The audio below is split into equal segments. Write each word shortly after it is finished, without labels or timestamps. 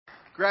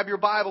Grab your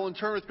Bible and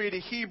turn with me to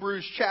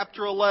Hebrews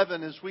chapter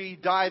 11 as we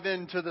dive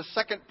into the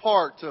second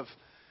part of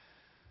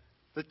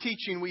the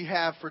teaching we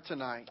have for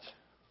tonight.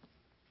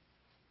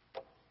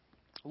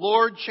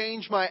 Lord,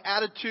 change my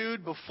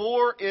attitude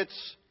before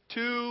it's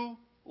too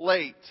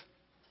late.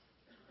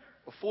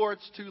 Before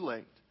it's too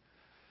late.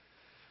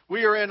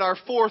 We are in our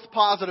fourth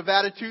positive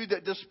attitude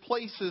that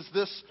displaces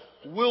this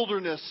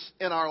wilderness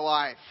in our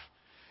life.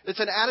 It's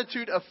an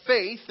attitude of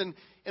faith,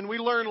 and we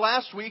learned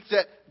last week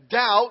that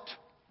doubt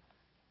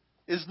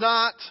is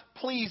not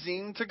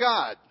pleasing to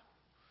God.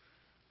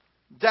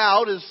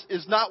 Doubt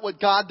is not what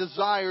God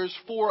desires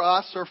for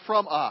us or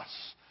from us.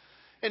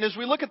 And as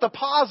we look at the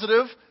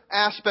positive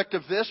aspect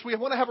of this, we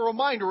want to have a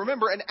reminder.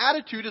 Remember, an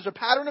attitude is a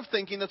pattern of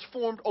thinking that's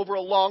formed over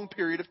a long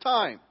period of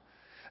time.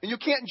 And you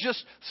can't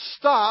just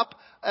stop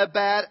a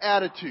bad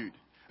attitude.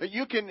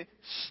 You can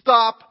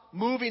stop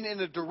moving in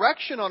a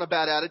direction on a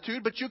bad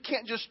attitude, but you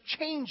can't just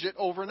change it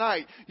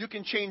overnight. You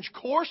can change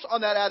course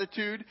on that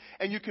attitude,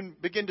 and you can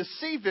begin to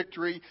see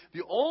victory.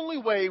 The only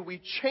way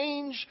we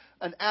change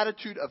an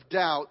attitude of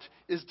doubt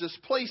is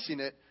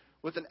displacing it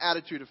with an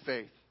attitude of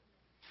faith.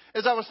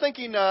 As I was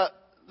thinking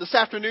this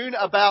afternoon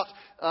about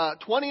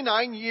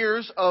 29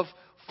 years of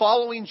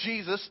following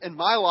Jesus in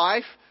my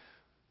life,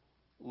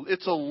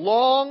 it's a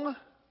long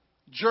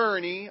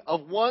journey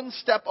of one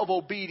step of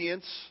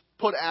obedience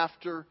put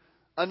after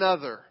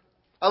another.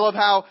 I love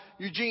how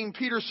Eugene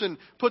Peterson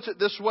puts it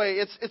this way.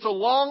 It's a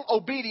long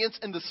obedience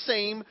in the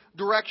same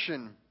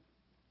direction.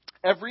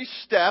 Every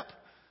step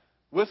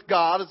with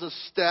God is a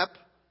step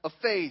of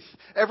faith.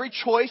 Every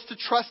choice to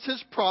trust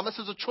His promise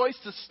is a choice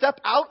to step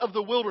out of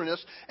the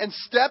wilderness and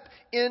step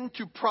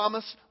into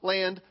promised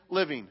land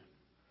living.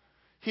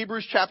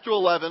 Hebrews chapter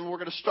 11, we're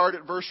going to start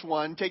at verse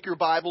 1. Take your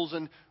Bibles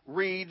and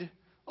read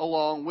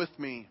along with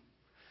me.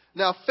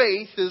 Now,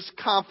 faith is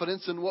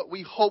confidence in what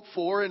we hope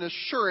for and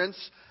assurance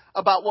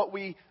about what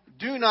we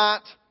do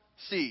not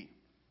see.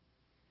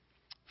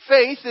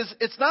 Faith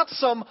it's not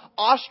some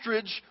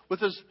ostrich with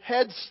his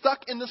head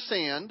stuck in the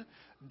sand,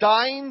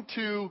 dying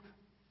to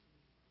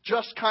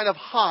just kind of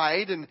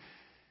hide and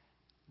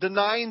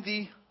denying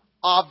the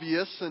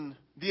obvious and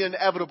the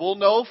inevitable.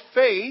 No,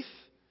 faith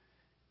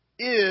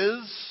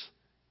is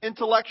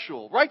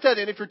intellectual. Write that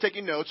in if you're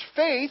taking notes.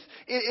 Faith,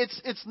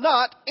 it's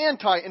not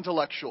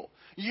anti-intellectual.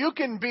 You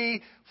can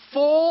be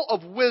full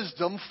of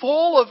wisdom,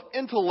 full of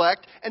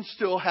intellect, and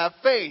still have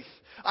faith.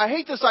 I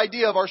hate this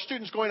idea of our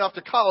students going off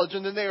to college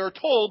and then they are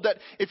told that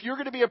if you're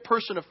going to be a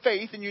person of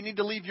faith, then you need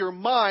to leave your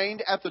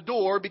mind at the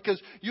door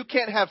because you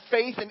can't have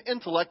faith and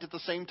intellect at the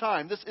same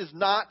time. This is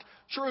not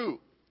true.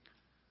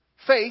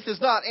 Faith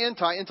is not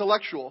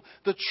anti-intellectual.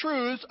 The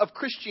truths of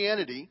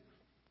Christianity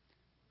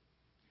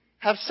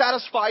have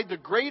satisfied the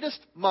greatest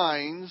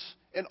minds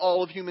in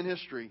all of human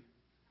history.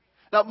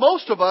 Now,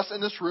 most of us in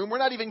this room, we're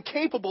not even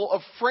capable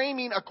of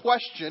framing a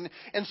question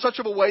in such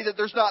of a way that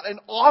there's not an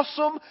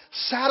awesome,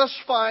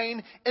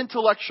 satisfying,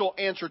 intellectual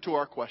answer to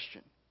our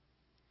question.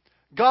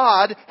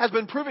 God has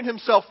been proving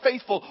Himself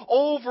faithful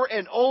over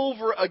and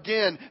over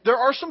again. There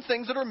are some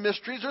things that are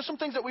mysteries. There's some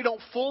things that we don't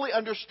fully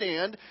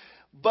understand.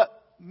 But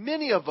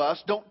many of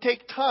us don't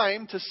take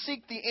time to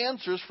seek the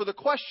answers for the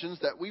questions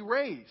that we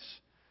raise.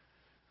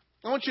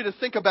 I want you to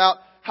think about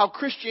how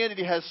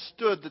Christianity has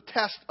stood the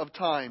test of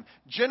time,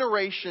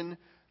 generation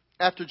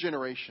after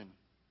generation.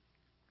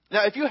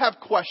 Now, if you have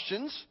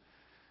questions,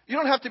 you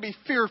don't have to be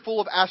fearful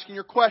of asking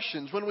your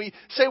questions. When we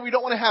say we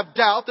don't want to have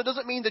doubt, that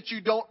doesn't mean that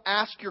you don't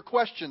ask your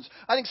questions.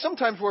 I think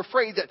sometimes we're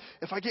afraid that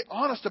if I get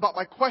honest about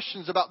my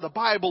questions about the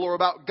Bible or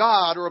about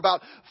God or about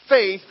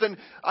faith, then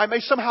I may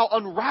somehow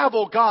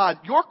unravel God.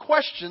 Your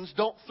questions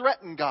don't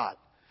threaten God.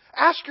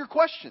 Ask your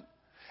question.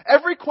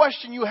 Every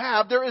question you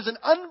have, there is an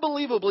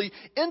unbelievably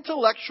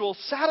intellectual,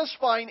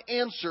 satisfying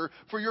answer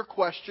for your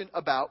question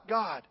about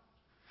God.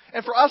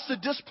 And for us to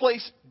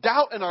displace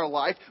doubt in our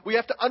life, we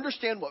have to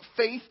understand what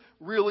faith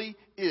really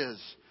is.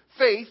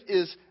 Faith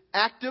is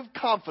active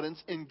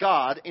confidence in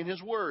God and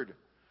His Word.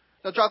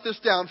 Now jot this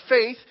down.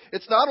 Faith,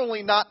 it's not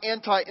only not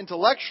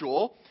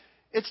anti-intellectual,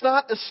 it's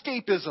not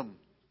escapism.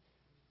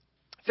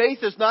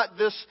 Faith is not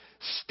this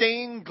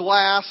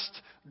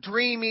stained-glassed,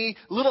 dreamy,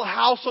 little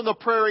house on the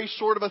prairie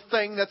sort of a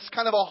thing that's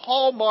kind of a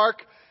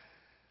hallmark,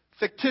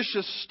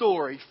 fictitious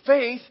story.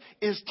 Faith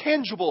is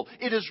tangible.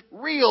 It is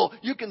real.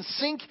 You can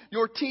sink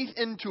your teeth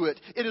into it.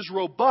 It is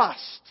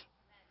robust.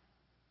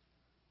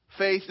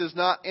 Faith is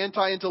not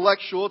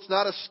anti-intellectual. It's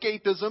not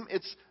escapism.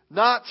 It's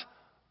not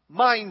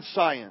mind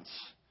science.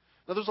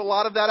 Now, there's a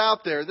lot of that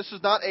out there. This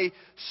is not a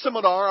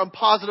seminar on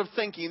positive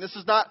thinking. This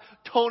is not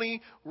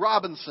Tony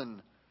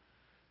Robinson.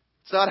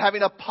 It's not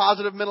having a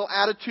positive mental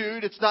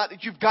attitude. It's not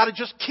that you've got to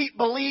just keep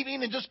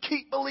believing and just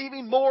keep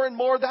believing more and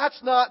more.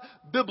 That's not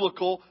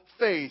biblical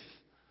faith.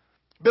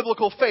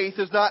 Biblical faith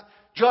is not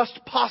just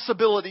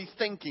possibility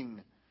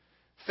thinking.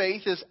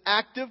 Faith is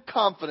active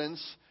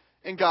confidence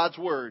in God's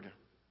Word.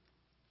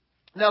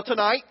 Now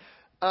tonight,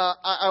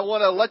 I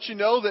want to let you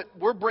know that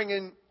we're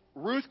bringing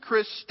Ruth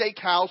Chris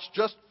Steakhouse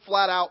just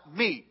flat out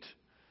meat.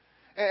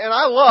 And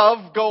I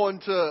love going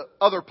to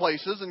other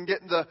places and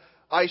getting the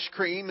ice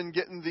cream and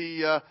getting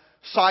the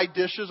side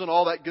dishes and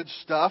all that good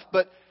stuff.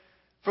 But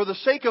for the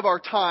sake of our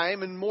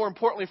time, and more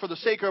importantly for the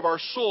sake of our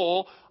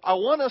soul, I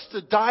want us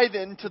to dive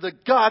into the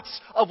guts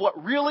of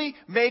what really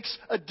makes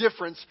a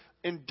difference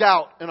in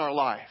doubt in our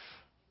life.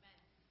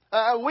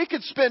 We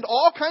could spend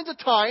all kinds of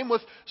time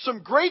with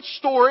some great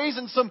stories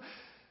and some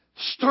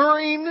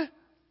stirring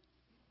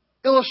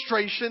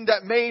illustration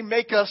that may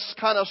make us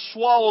kind of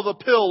swallow the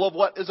pill of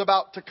what is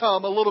about to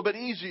come a little bit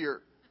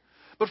easier.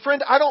 But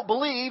friend, I don't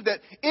believe that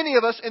any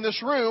of us in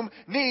this room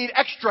need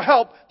extra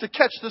help to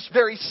catch this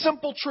very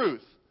simple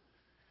truth.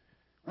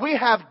 We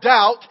have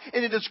doubt,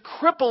 and it is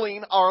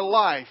crippling our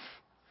life.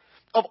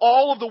 Of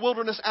all of the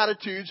wilderness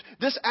attitudes,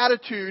 this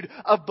attitude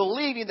of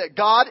believing that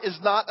God is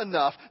not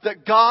enough,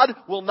 that God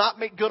will not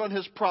make good on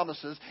His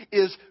promises,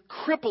 is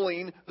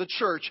crippling the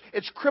church.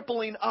 It's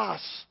crippling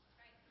us.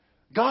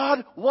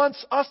 God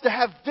wants us to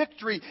have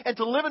victory and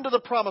to live into the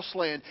promised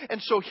land.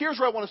 And so here's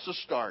where I want us to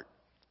start.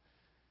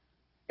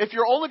 If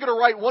you're only going to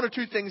write one or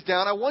two things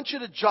down, I want you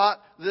to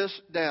jot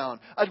this down.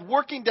 A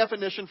working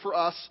definition for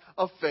us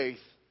of faith.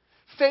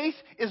 Faith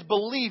is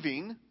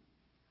believing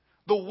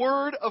the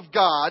Word of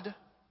God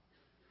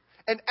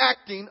and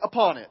acting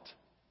upon it.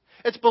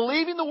 It's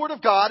believing the Word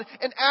of God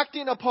and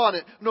acting upon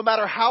it no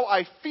matter how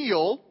I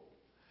feel,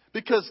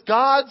 because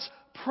God's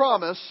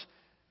promise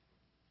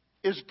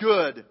is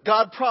good.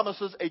 God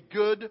promises a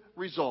good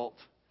result.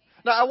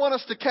 Now, I want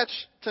us to catch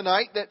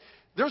tonight that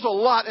there's a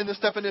lot in this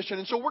definition,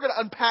 and so we're going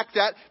to unpack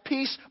that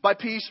piece by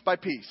piece by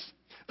piece.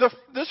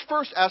 This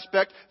first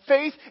aspect,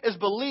 faith is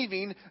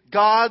believing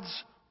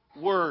God's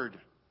Word.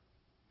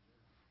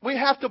 We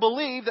have to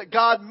believe that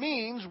God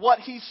means what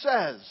He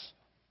says.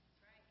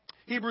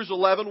 Hebrews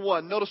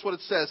 11:1. Notice what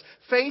it says.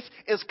 Faith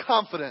is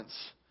confidence.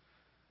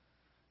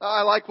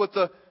 I like what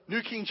the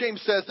New King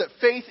James says, that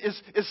faith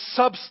is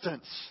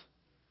substance.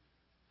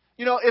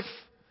 You know,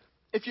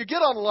 if you get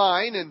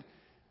online and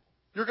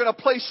you're going to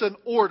place an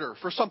order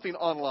for something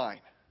online,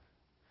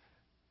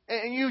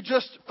 and you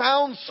just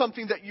found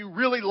something that you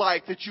really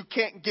like that you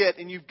can't get,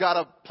 and you've got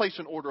to place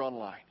an order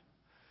online.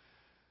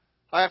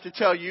 I have to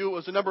tell you, it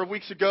was a number of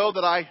weeks ago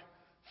that I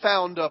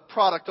found a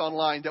product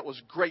online that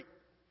was great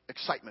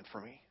excitement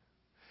for me.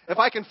 If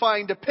I can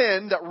find a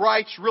pen that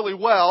writes really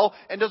well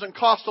and doesn't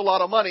cost a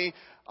lot of money,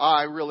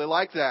 I really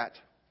like that.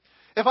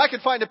 If I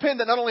could find a pen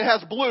that not only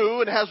has blue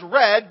and has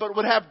red, but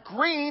would have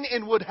green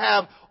and would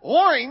have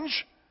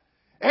orange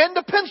and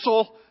a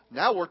pencil,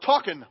 now we're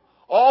talking.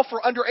 All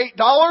for under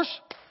 $8?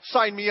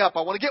 Sign me up.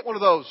 I want to get one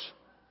of those.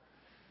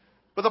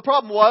 But the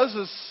problem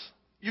is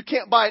you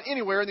can't buy it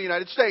anywhere in the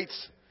United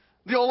States.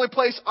 The only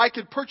place I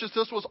could purchase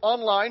this was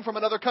online from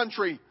another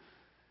country.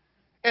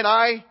 And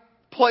I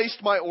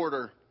placed my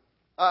order.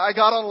 I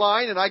got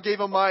online and I gave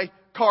them my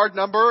card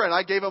number and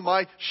I gave them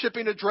my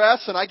shipping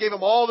address and I gave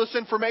them all this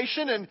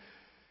information, and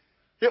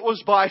it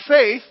was by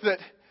faith that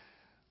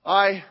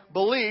I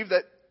believed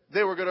that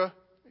they were going to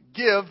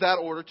give that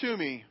order to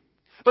me.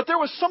 But there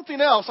was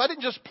something else. I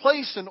didn't just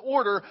place an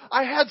order.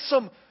 I had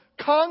some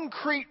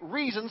concrete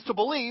reasons to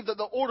believe that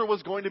the order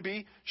was going to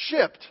be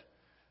shipped.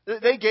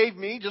 They gave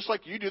me, just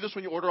like you do this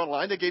when you order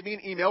online, they gave me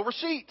an email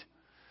receipt.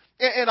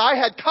 And I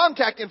had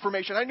contact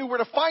information. I knew where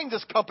to find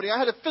this company. I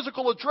had a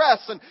physical address.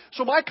 And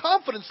so my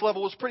confidence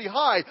level was pretty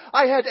high.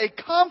 I had a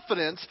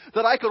confidence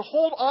that I could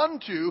hold on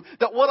to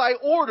that what I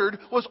ordered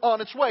was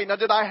on its way. Now,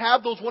 did I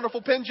have those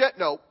wonderful pens yet?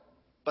 No.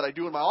 But I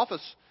do in my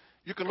office.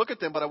 You can look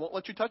at them, but I won't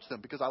let you touch them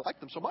because I like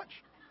them so much.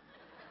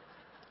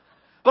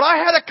 But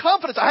I had a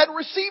confidence. I hadn't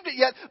received it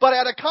yet, but I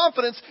had a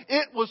confidence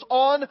it was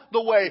on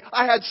the way.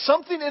 I had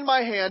something in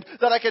my hand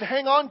that I could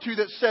hang on to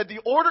that said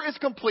the order is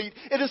complete,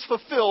 it is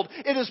fulfilled,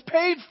 it is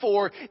paid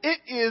for, it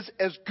is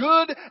as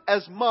good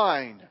as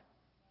mine.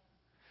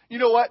 You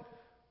know what?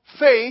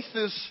 Faith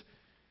is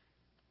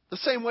the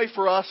same way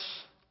for us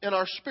in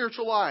our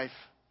spiritual life.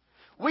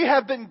 We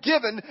have been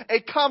given a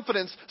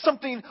confidence,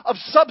 something of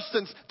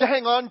substance to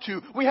hang on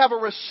to. We have a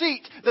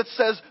receipt that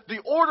says the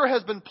order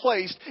has been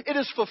placed, it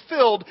is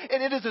fulfilled,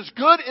 and it is as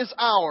good as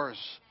ours.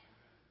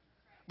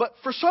 But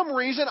for some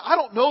reason, I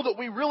don't know that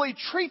we really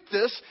treat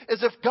this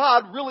as if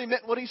God really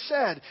meant what He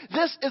said.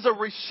 This is a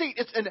receipt.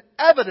 It's an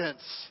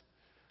evidence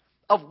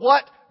of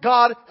what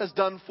God has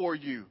done for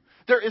you.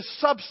 There is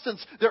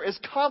substance. There is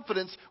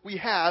confidence we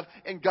have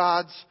in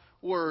God's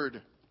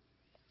Word.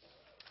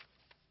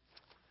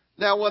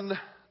 Now, when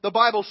the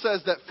Bible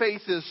says that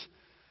faith is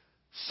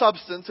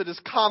substance, it is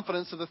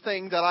confidence of the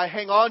thing that I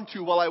hang on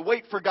to while I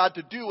wait for God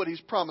to do what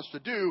He's promised to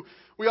do,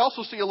 we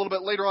also see a little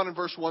bit later on in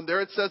verse 1 there,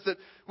 it says that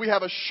we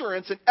have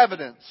assurance and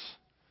evidence.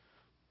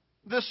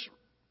 This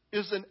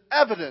is an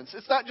evidence.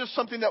 It's not just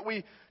something that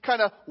we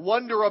kind of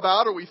wonder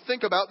about or we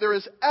think about. There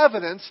is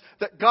evidence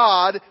that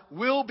God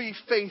will be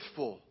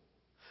faithful.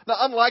 Now,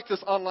 unlike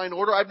this online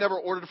order, I've never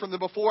ordered from them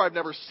before. I've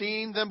never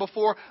seen them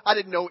before. I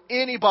didn't know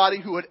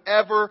anybody who had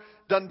ever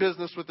done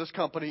business with this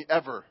company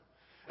ever.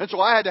 And so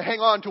I had to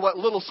hang on to what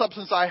little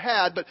substance I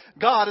had, but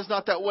God is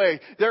not that way.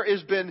 There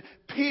has been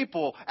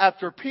people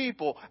after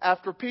people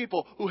after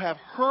people who have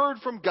heard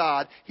from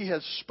God. He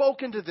has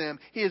spoken to them.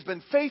 He has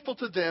been faithful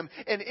to them.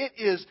 And it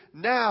is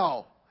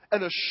now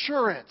an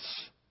assurance.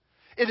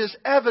 It is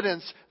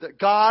evidence that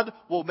God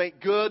will make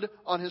good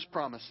on His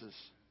promises.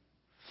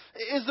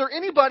 Is there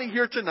anybody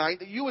here tonight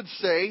that you would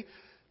say,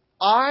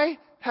 I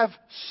have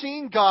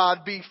seen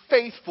God be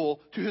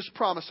faithful to His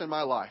promise in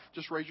my life?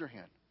 Just raise your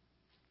hand.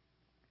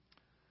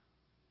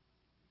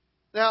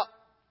 Now,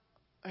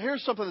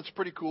 here's something that's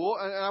pretty cool,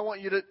 and I want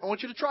you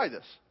to try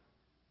this.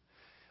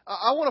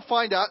 I want to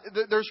find out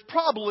that there's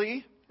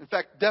probably, in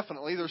fact,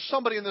 definitely, there's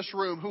somebody in this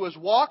room who has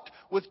walked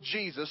with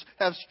Jesus,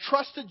 has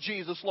trusted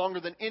Jesus longer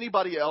than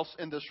anybody else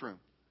in this room.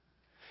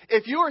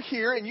 If you are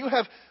here and you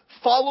have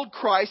followed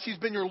Christ, He's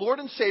been your Lord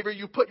and Savior,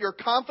 you put your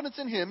confidence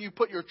in Him, you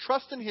put your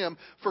trust in Him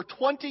for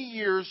 20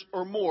 years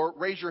or more,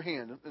 raise your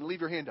hand and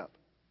leave your hand up.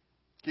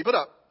 Keep it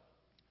up.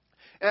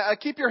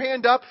 Keep your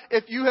hand up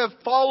if you have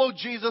followed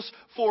Jesus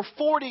for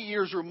 40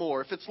 years or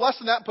more. If it's less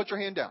than that, put your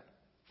hand down.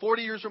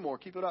 40 years or more,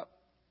 keep it up.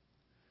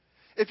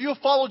 If you have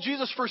followed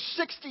Jesus for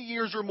 60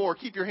 years or more,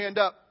 keep your hand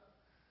up.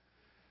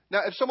 Now,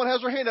 if someone has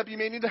their hand up, you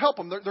may need to help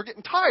them. They're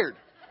getting tired.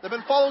 They've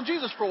been following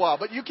Jesus for a while,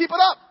 but you keep it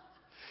up.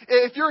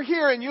 If you're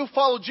here and you've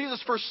followed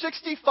Jesus for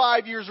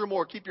 65 years or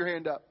more, keep your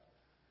hand up.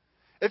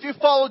 If you've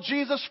followed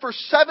Jesus for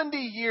 70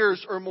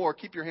 years or more,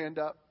 keep your hand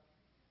up.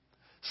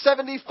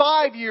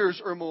 75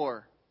 years or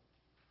more.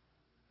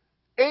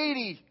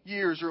 80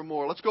 years or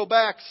more. Let's go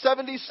back.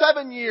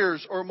 77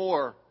 years or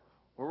more.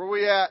 Where were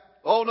we at?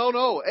 Oh,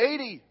 no.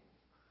 80.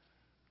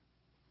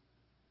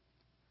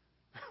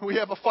 We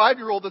have a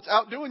 5-year-old that's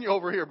outdoing you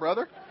over here,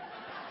 brother.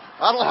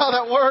 I don't know how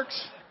that works.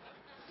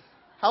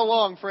 How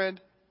long, friend?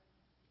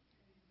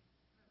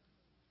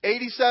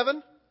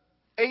 87?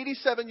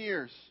 87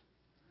 years.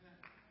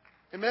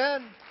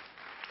 Amen.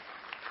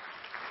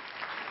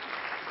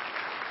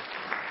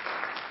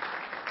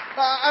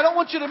 I don't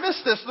want you to miss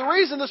this. The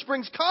reason this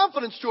brings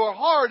confidence to our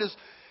heart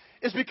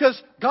is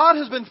because God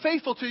has been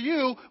faithful to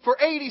you for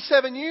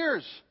 87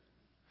 years.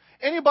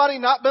 Anybody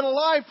not been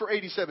alive for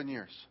 87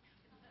 years?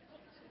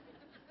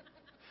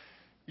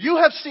 You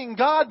have seen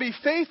God be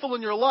faithful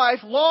in your life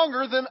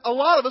longer than a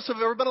lot of us have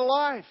ever been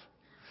alive.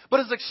 But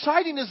as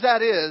exciting as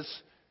that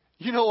is,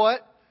 you know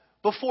what?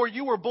 Before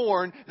you were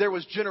born, there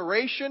was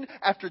generation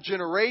after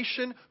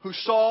generation who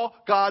saw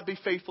God be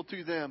faithful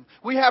to them.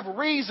 We have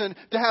reason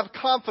to have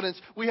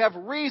confidence. We have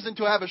reason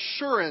to have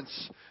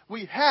assurance.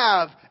 We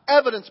have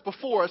evidence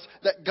before us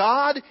that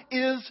God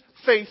is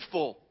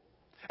faithful.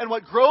 And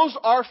what grows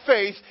our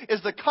faith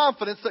is the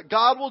confidence that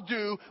God will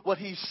do what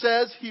He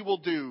says He will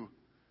do.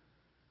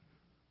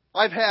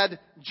 I've had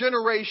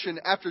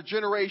generation after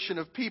generation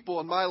of people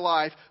in my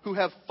life who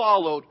have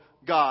followed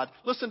God.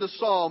 Listen to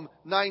Psalm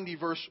 90,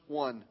 verse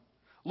 1.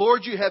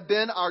 Lord, you have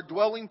been our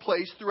dwelling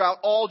place throughout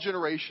all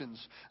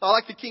generations. I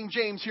like the King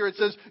James here. It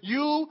says,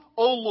 you,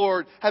 O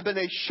Lord, have been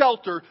a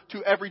shelter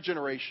to every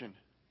generation.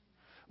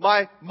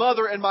 My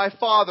mother and my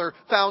father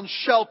found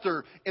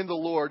shelter in the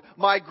Lord.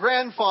 My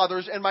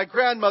grandfathers and my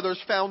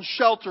grandmothers found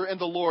shelter in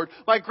the Lord.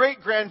 My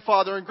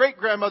great-grandfather and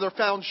great-grandmother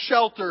found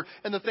shelter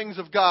in the things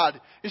of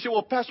God. You say,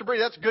 well, Pastor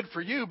Brady, that's good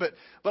for you, but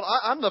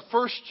I'm the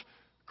first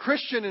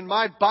Christian in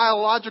my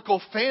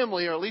biological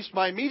family, or at least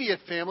my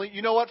immediate family.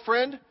 You know what,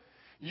 friend?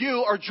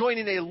 You are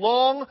joining a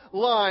long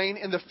line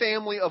in the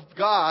family of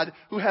God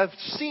who have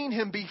seen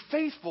Him be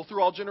faithful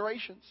through all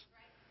generations.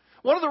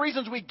 One of the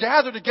reasons we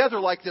gather together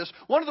like this,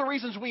 one of the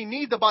reasons we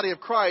need the body of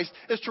Christ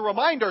is to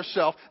remind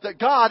ourselves that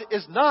God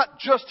is not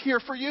just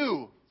here for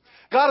you.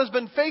 God has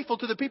been faithful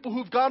to the people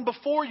who've gone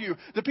before you,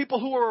 the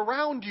people who are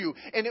around you,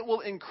 and it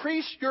will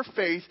increase your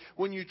faith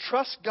when you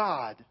trust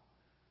God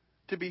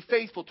to be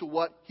faithful to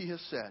what He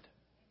has said.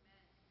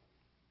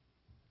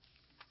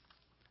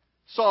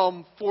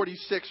 Psalm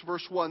 46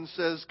 verse 1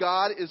 says,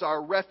 God is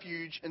our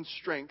refuge and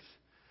strength,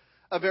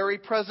 a very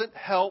present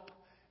help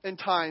in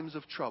times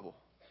of trouble.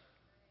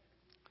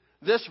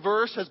 This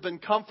verse has been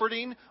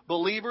comforting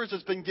believers,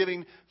 has been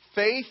giving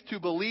faith to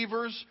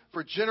believers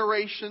for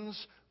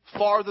generations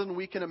farther than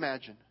we can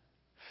imagine.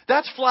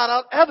 That's flat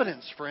out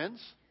evidence, friends.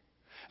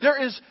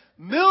 There is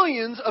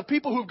millions of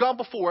people who've gone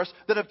before us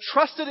that have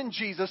trusted in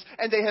Jesus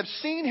and they have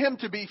seen Him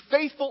to be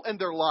faithful in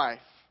their life.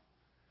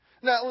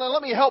 Now,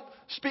 let me help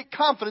speak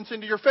confidence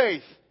into your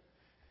faith.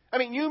 I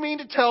mean, you mean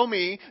to tell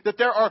me that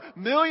there are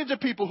millions of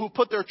people who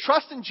put their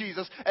trust in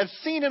Jesus and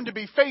seen Him to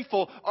be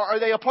faithful, or are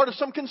they a part of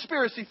some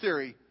conspiracy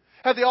theory?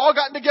 Have they all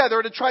gotten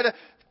together to try to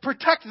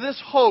protect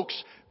this hoax?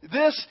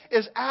 This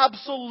is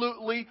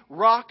absolutely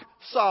rock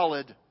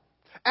solid.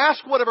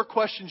 Ask whatever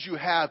questions you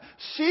have.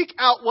 Seek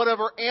out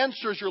whatever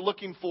answers you're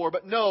looking for,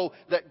 but know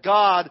that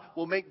God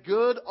will make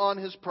good on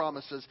His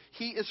promises.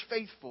 He is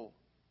faithful.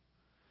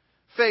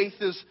 Faith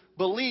is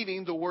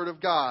believing the Word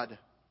of God.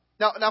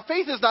 Now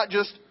faith is not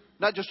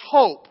just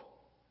hope.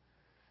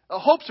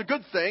 Hope's a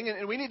good thing,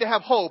 and we need to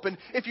have hope. And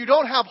if you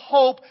don't have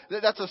hope,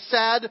 that's a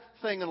sad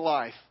thing in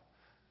life.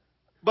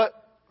 But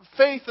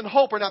faith and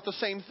hope are not the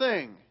same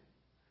thing.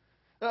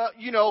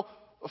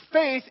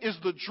 Faith is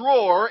the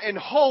drawer, and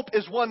hope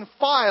is one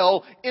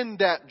file in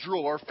that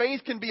drawer.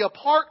 Faith can be a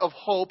part of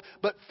hope,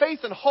 but faith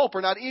and hope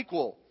are not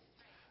equal.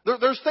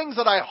 There's things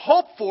that I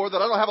hope for that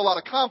I don't have a lot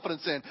of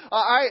confidence in.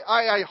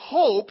 I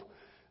hope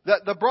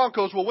that the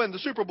Broncos will win the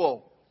Super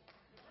Bowl.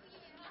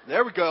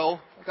 There we go.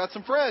 I got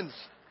some friends.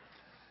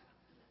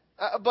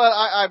 But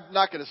I'm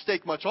not going to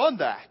stake much on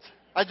that.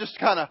 I just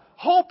kind of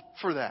hope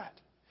for that.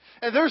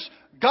 And there's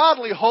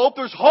godly hope.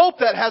 There's hope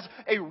that has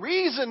a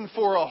reason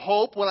for a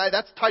hope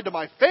that's tied to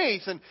my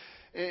faith.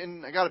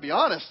 And I got to be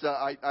honest,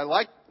 I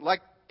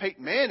like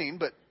Peyton Manning,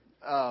 but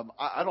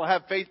I don't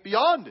have faith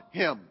beyond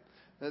him.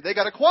 They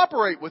got to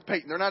cooperate with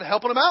Peyton. They're not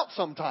helping him out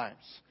sometimes.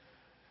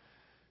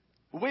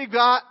 We've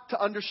got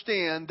to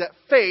understand that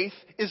faith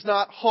is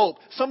not hope.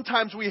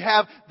 Sometimes we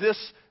have this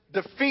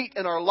defeat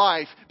in our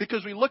life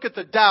because we look at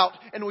the doubt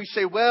and we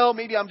say, well,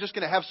 maybe I'm just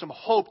going to have some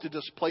hope to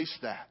displace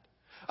that.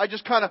 I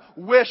just kind of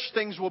wish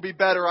things will be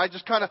better. I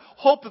just kind of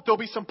hope that there'll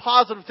be some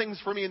positive things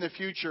for me in the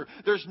future.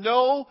 There's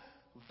no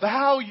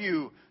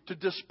value to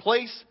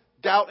displace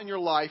doubt in your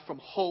life from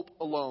hope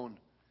alone.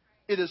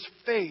 It is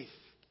faith.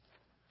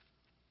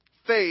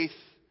 Faith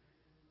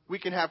we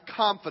can have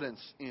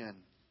confidence in.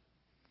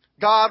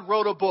 God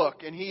wrote a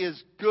book and He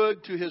is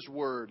good to His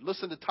word.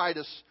 Listen to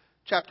Titus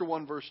chapter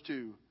 1 verse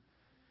 2.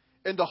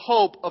 In the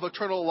hope of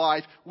eternal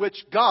life,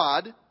 which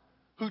God,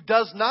 who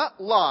does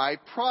not lie,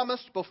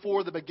 promised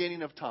before the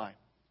beginning of time.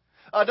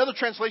 Another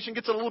translation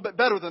gets it a little bit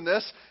better than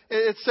this.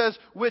 It says,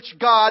 which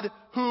God,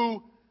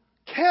 who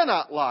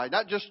cannot lie,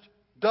 not just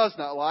does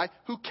not lie,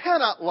 who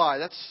cannot lie.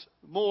 That's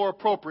more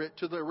appropriate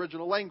to the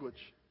original language.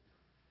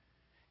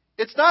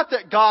 It's not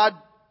that God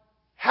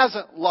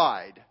hasn't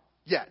lied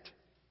yet.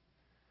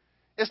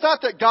 It's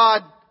not that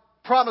God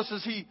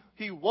promises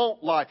He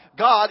won't lie.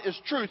 God is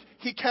truth.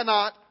 He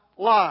cannot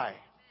lie.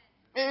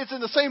 It's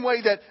in the same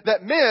way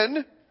that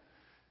men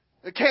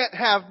can't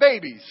have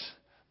babies.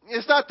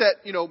 It's not that,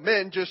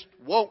 men just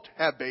won't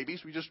have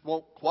babies. We just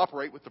won't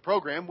cooperate with the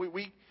program.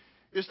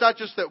 It's not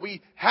just that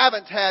we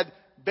haven't had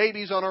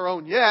babies on our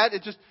own yet.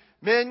 It's just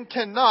men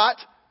cannot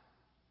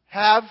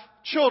have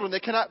children. They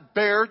cannot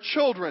bear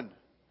children.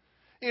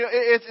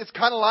 It's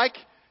kind of like,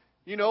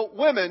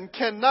 women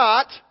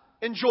cannot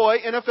enjoy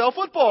NFL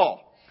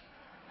football.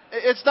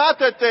 It's not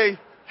that they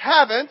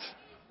haven't.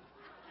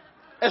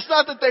 It's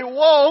not that they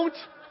won't.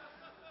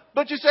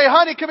 But you say,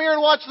 honey, come here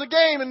and watch the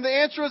game. And the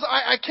answer is,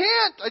 I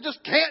can't. I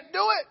just can't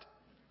do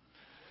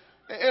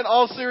it. In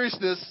all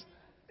seriousness.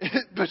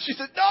 But she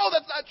said, no,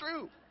 that's not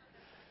true.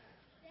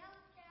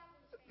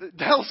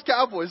 Dallas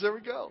Cowboys, there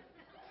we go.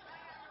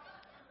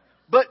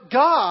 But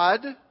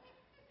God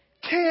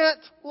can't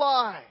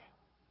lie.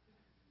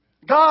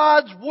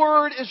 God's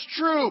word is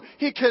true.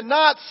 He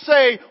cannot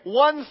say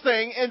one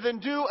thing and then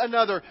do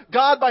another.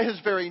 God, by His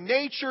very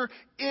nature,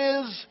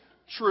 is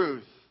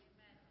truth.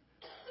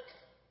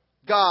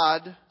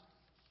 God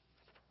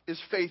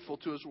is faithful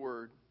to His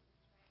word.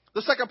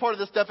 The second part of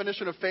this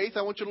definition of faith,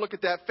 I want you to look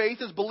at that. Faith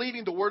is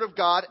believing the word of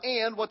God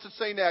and, what's it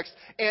say next?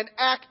 And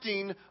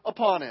acting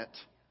upon it.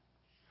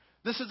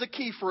 This is a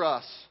key for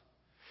us.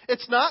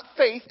 It's not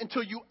faith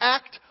until you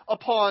act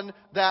upon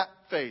that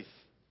faith.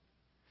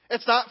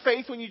 It's not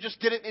faith when you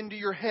just get it into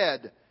your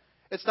head.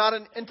 It's not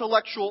an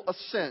intellectual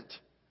assent.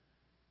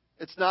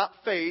 It's not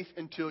faith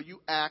until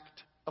you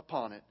act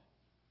upon it.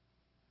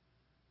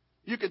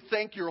 You could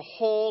think your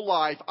whole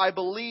life, I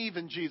believe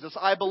in Jesus.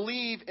 I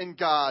believe in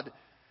God.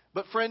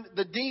 But friend,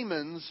 the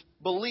demons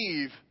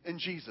believe in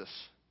Jesus.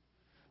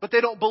 But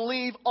they don't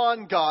believe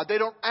on God. They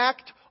don't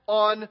act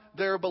on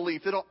their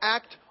belief. They don't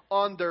act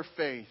on their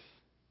faith.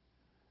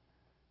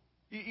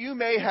 You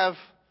may have,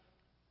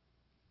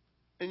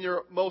 in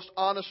your most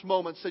honest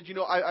moments, said,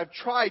 I've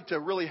tried to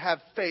really have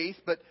faith,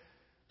 but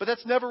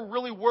that's never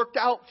really worked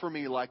out for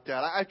me like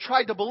that. I've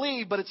tried to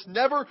believe, but it's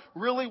never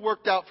really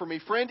worked out for me.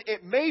 Friend,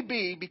 it may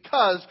be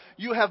because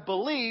you have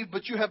believed,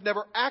 but you have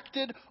never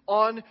acted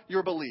on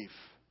your belief.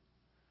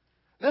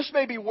 This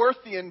may be worth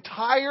the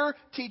entire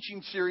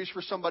teaching series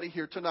for somebody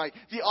here tonight.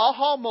 The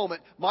aha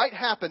moment might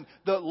happen.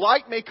 The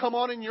light may come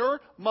on in your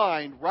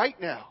mind right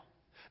now.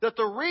 That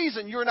the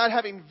reason you're not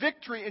having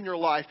victory in your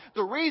life,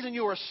 the reason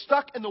you are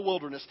stuck in the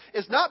wilderness,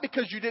 is not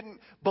because you didn't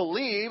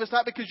believe. It's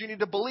not because you need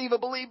to believe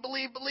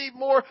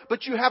more.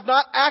 But you have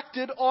not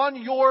acted on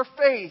your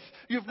faith.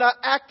 You've not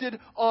acted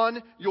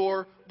on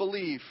your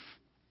belief.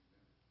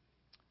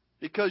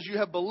 Because you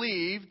have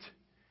believed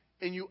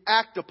and you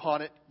act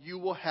upon it, you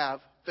will have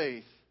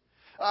faith.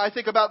 I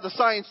think about the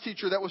science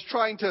teacher that was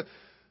trying to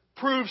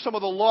prove some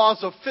of the laws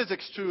of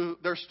physics to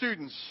their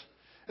students.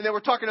 And they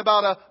were talking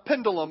about a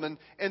pendulum and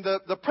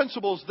the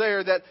principles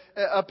there that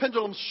a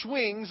pendulum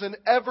swings an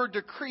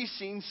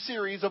ever-decreasing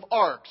series of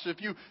arcs.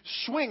 If you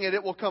swing it,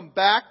 it will come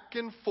back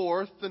and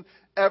forth an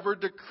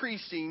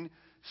ever-decreasing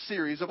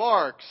series of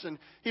arcs. And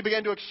he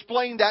began to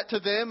explain that to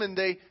them, and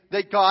they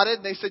got it.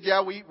 And they said,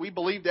 yeah, we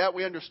believe that.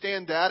 We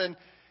understand that. And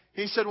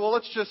he said, well,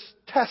 let's just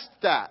test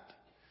that.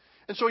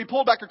 And so he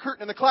pulled back a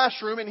curtain in the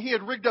classroom, and he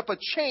had rigged up a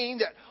chain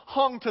that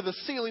hung to the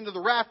ceiling to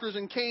the rafters,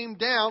 and came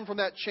down from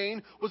that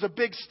chain was a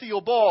big steel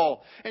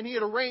ball. And he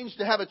had arranged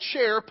to have a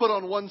chair put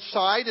on one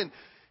side, and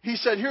he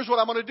said, here's what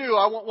I'm going to do.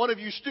 I want one of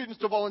you students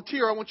to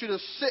volunteer. I want you to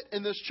sit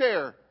in this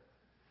chair.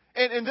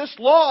 And this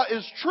law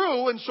is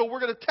true, and so we're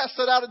going to test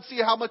it out and see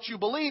how much you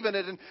believe in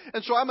it.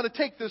 And so I'm going to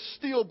take this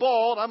steel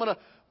ball, and I'm going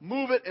to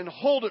move it and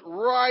hold it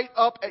right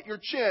up at your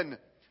chin.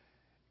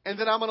 And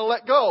then I'm going to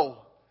let go.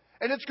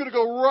 And it's going to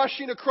go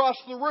rushing across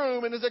the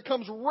room. And as it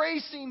comes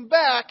racing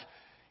back,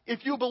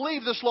 if you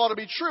believe this law to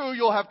be true,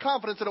 you'll have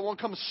confidence that it won't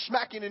come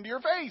smacking into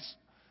your face.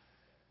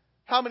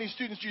 How many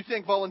students do you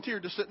think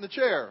volunteered to sit in the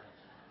chair?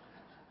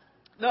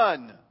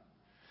 None.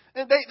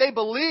 And they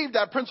believed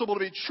that principle to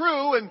be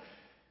true, and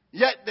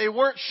yet they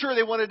weren't sure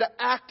they wanted to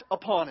act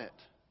upon it.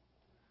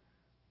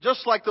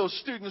 Just like those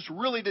students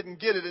really didn't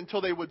get it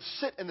until they would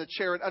sit in the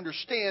chair and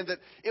understand that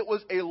it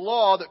was a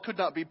law that could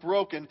not be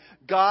broken.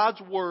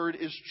 God's Word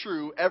is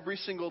true every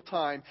single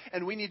time.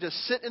 And we need to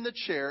sit in the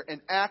chair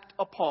and act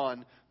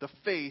upon the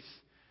faith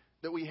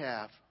that we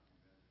have.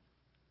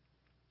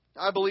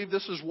 I believe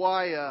this is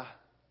why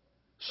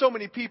so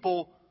many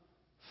people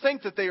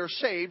think that they are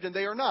saved and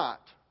they are not.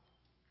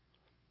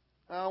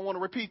 I want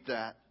to repeat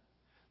that.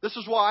 This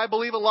is why I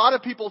believe a lot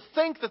of people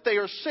think that they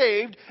are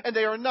saved and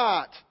they are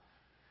not.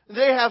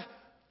 They have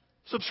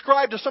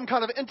subscribed to some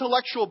kind of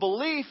intellectual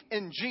belief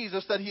in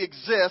Jesus that He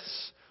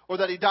exists or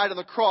that He died on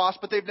the cross,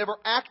 but they've never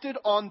acted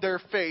on their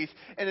faith.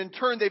 And in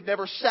turn, they've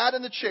never sat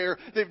in the chair.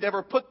 They've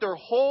never put their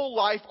whole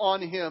life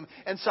on Him.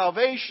 And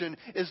salvation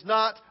is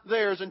not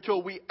theirs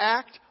until we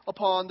act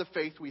upon the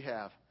faith we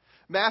have.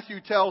 Matthew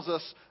tells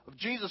us of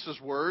Jesus'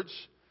 words,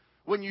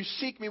 when you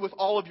seek me with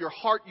all of your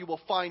heart, you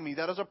will find me.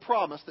 That is a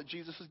promise that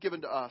Jesus has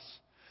given to us.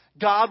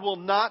 God will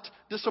not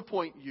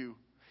disappoint you.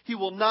 He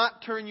will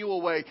not turn you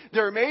away.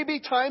 There may be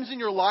times in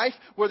your life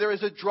where there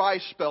is a dry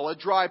spell, a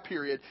dry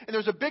period. And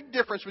there's a big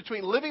difference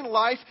between living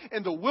life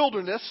in the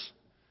wilderness,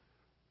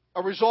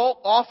 a result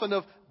often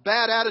of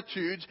bad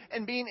attitudes,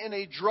 and being in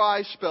a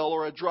dry spell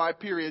or a dry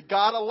period.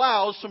 God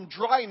allows some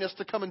dryness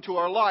to come into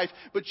our life,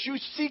 but you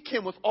seek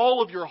Him with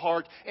all of your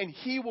heart, and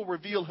He will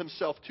reveal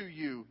Himself to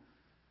you.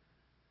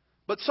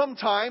 But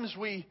sometimes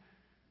we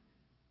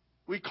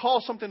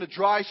call something a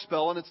dry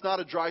spell, and it's not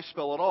a dry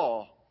spell at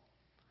all.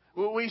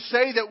 We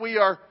say that we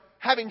are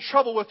having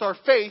trouble with our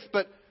faith,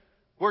 but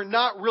we're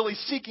not really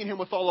seeking Him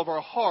with all of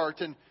our heart,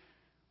 and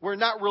we're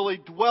not really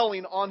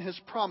dwelling on His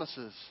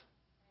promises.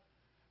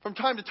 From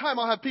time to time,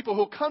 I'll have people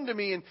who'll come to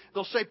me and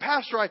they'll say,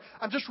 Pastor,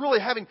 I'm just really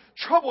having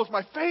trouble with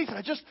my faith, and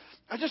I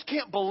just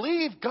can't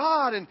believe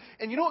God. And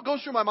you know what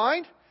goes through my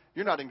mind?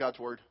 You're not in God's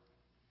Word.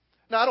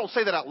 Now, I don't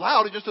say that out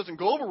loud. It just doesn't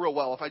go over real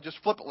well if I just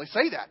flippantly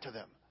say that to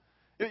them.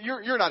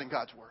 You're not in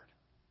God's Word.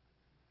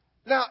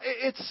 Now,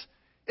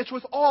 it's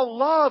with all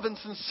love and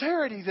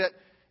sincerity that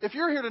if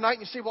you're here tonight and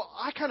you say, well,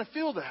 I kind of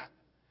feel that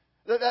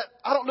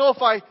I don't know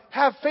if I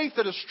have faith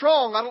that is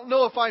strong. I don't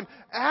know if I'm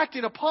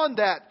acting upon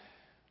that.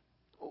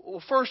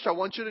 Well, first, I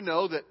want you to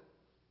know that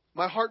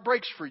my heart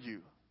breaks for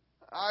you.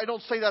 I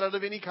don't say that out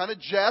of any kind of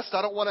jest.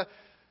 I don't want to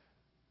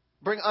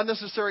bring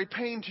unnecessary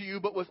pain to you,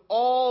 but with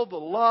all the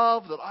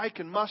love that I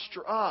can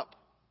muster up.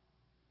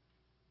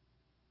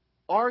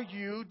 Are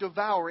you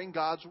devouring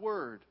God's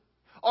Word?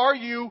 Are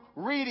you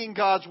reading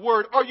God's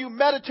Word? Are you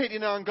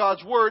meditating on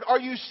God's Word? Are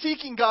you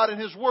seeking God in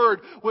His Word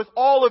with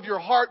all of your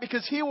heart?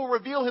 Because He will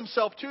reveal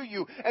Himself to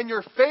you. And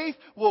your faith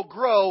will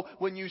grow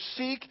when you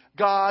seek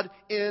God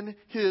in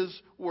His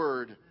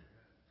Word.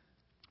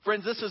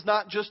 Friends, this is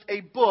not just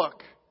a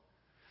book.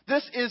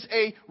 This is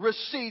a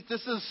receipt.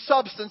 This is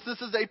substance.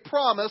 This is a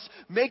promise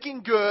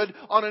making good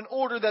on an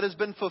order that has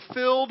been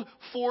fulfilled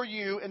for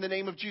you in the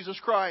name of Jesus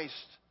Christ.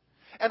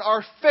 And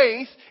our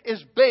faith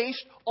is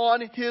based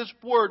on His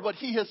Word, what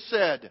He has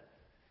said.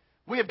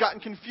 We have gotten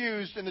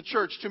confused in the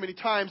church too many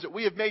times that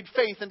we have made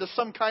faith into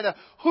some kind of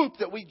hoop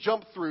that we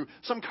jump through,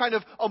 some kind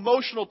of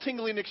emotional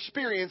tingling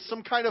experience,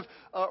 some kind of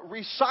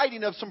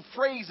reciting of some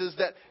phrases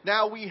that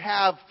now we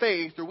have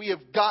faith or we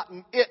have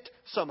gotten it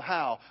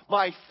somehow.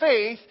 My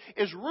faith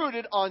is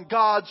rooted on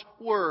God's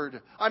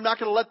Word. I'm not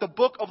going to let the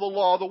book of the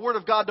law, the Word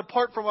of God,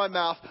 depart from my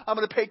mouth. I'm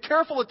going to pay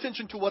careful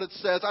attention to what it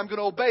says. I'm going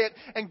to obey it.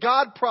 And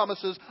God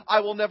promises,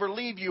 I will never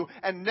leave you.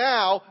 And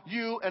now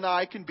you and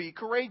I can be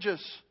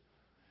courageous.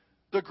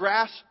 The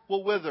grass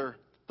will wither,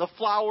 the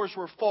flowers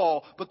will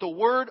fall, but the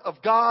Word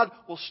of God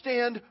will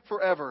stand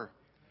forever.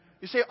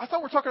 You say, I thought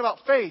we were talking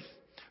about faith.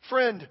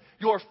 Friend,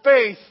 your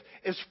faith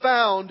is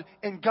found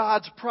in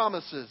God's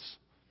promises.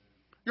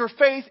 Your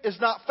faith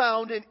is not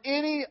found in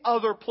any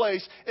other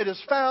place. It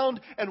is found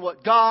in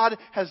what God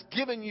has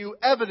given you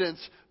evidence,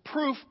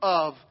 proof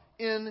of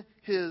in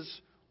His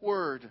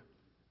Word.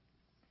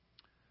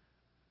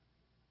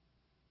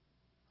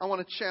 I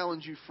want to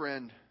challenge you,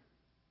 friend.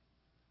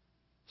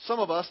 Some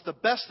of us, the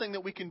best thing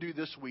that we can do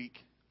this week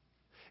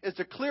is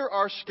to clear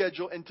our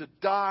schedule and to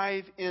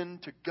dive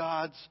into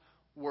God's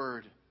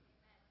Word.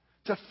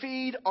 To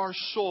feed our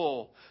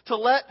soul. To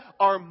let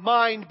our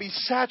mind be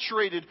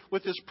saturated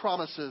with His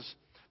promises.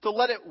 To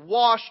let it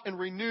wash and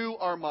renew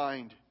our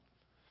mind.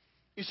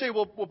 You say,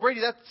 well,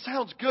 Brady, that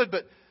sounds good,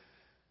 but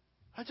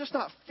I'm just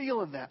not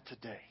feeling that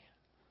today.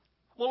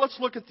 Well, let's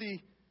look at the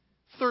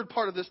third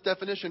part of this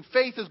definition.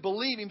 Faith is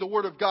believing the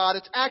Word of God.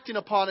 It's acting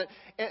upon it.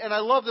 And I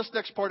love this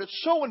next part.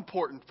 It's so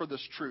important for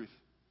this truth.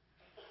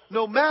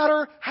 No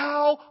matter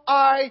how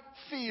I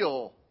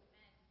feel.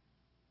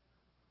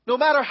 No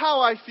matter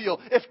how I feel.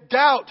 If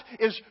doubt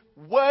is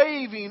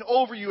waving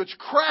over you, it's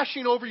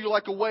crashing over you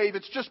like a wave,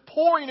 it's just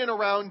pouring in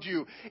around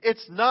you,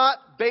 it's not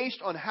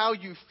based on how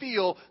you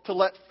feel to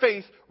let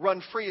faith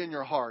run free in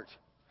your heart.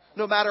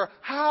 No matter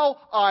how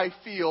I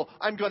feel,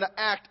 I'm going to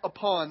act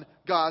upon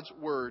God's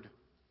Word.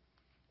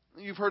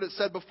 You've heard it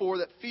said before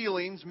that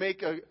feelings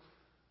make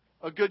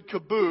a good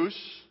caboose,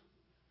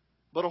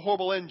 but a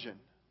horrible engine.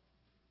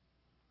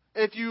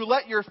 If you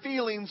let your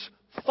feelings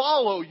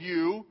follow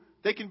you,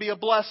 they can be a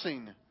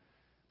blessing.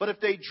 But if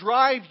they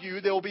drive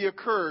you, they'll be a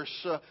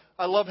curse.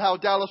 I love how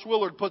Dallas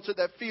Willard puts it,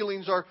 that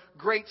feelings are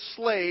great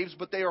slaves,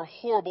 but they are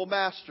horrible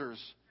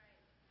masters.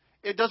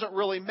 It doesn't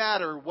really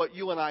matter what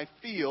you and I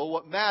feel.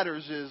 What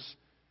matters is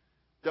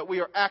that we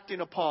are acting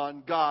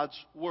upon God's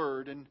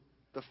Word and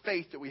the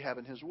faith that we have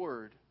in His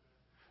Word.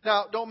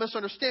 Now, don't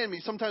misunderstand me.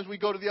 Sometimes we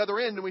go to the other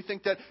end and we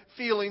think that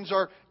feelings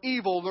are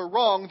evil, they're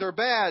wrong, they're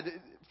bad.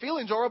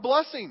 Feelings are a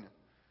blessing.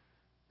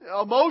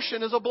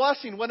 Emotion is a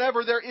blessing.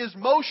 Whenever there is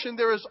motion,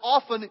 there is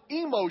often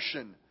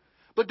emotion.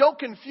 But don't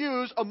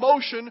confuse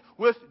emotion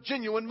with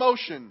genuine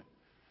motion.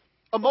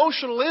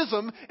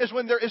 Emotionalism is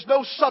when there is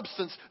no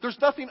substance. There's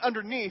nothing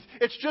underneath.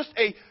 It's just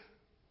a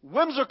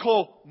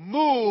whimsical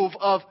move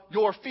of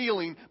your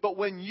feeling. But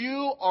when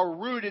you are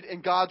rooted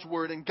in God's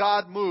Word and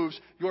God moves,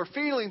 your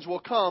feelings will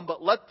come,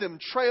 but let them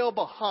trail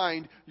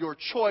behind your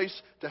choice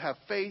to have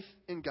faith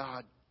in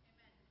God.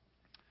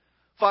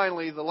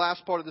 Finally, the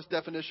last part of this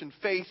definition,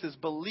 faith is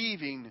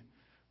believing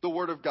the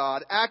Word of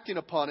God, acting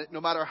upon it no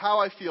matter how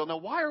I feel. Now,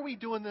 why are we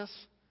doing this?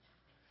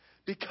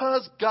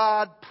 Because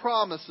God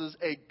promises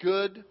a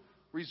good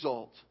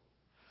result.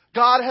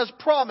 God has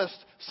promised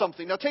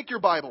something. Now take your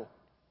Bible.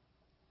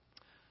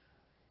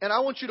 And I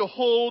want you to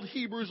hold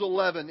Hebrews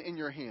 11 in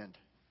your hand.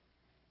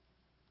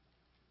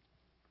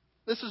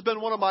 This has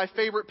been one of my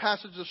favorite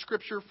passages of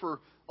Scripture for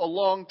a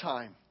long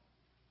time.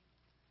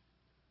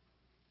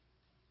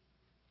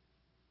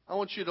 I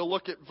want you to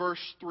look at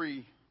verse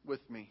 3 with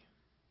me.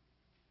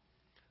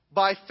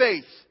 By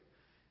faith,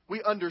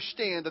 we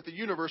understand that the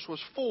universe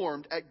was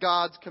formed at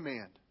God's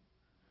command.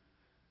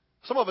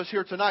 Some of us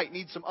here tonight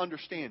need some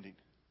understanding.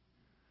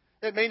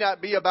 It may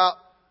not be about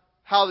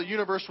how the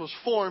universe was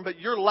formed, but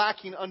you're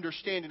lacking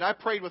understanding. I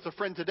prayed with a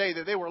friend today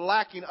that they were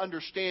lacking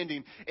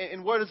understanding.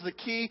 And what is the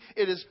key?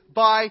 It is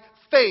by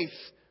faith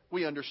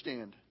we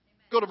understand.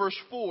 Go to verse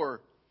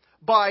 4.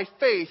 By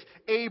faith,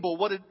 Abel,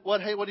 what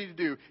did he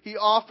do? He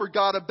offered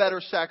God a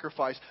better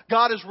sacrifice.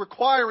 God is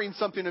requiring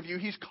something of you.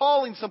 He's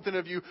calling something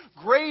of you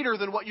greater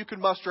than what you can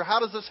muster.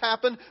 How does this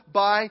happen?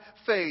 By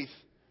faith.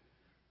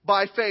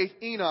 By faith,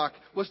 Enoch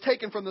was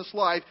taken from this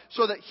life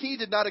so that he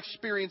did not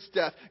experience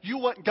death. You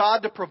want God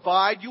to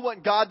provide. You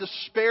want God to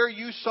spare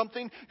you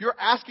something. You're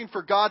asking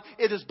for God.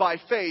 It is by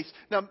faith.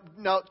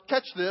 Now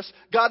catch this.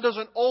 God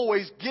doesn't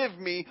always give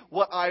me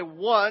what I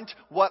want,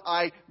 what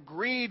I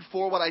greed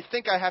for, what I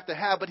think I have to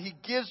have, but He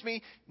gives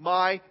me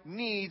my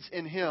needs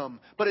in Him.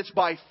 But it's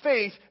by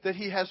faith that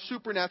He has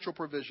supernatural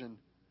provision.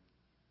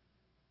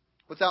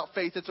 Without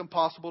faith, it's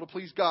impossible to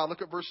please God.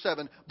 Look at verse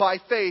 7. By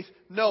faith,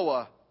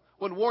 Noah,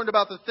 when warned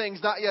about the things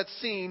not yet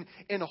seen,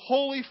 in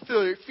holy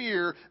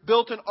fear,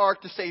 built an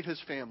ark to save his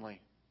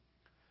family.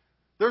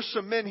 There's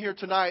some men here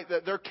tonight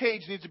that their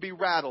cage needs to be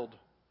rattled.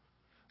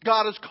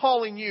 God is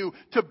calling you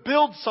to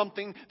build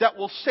something that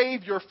will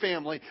save your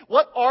family.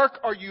 What ark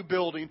are you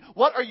building?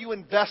 What are you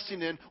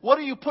investing in? What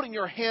are you putting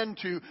your hand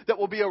to that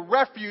will be a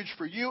refuge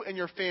for you and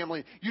your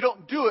family? You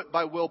don't do it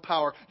by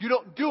willpower. You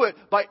don't do it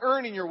by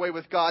earning your way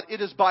with God. It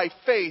is by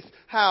faith.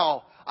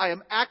 How? I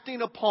am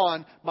acting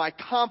upon my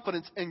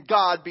confidence in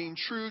God being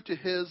true to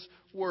His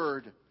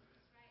Word.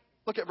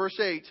 Look at verse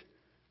 8.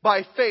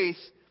 By faith,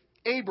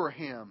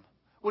 Abraham,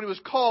 when he was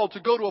called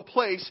to go to a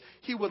place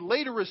he would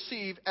later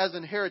receive as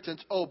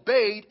inheritance,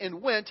 obeyed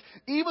and went,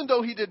 even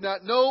though he did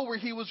not know where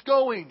he was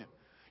going.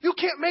 You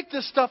can't make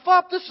this stuff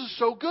up. This is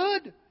so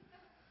good.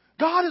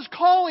 God is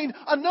calling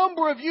a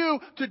number of you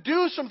to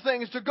do some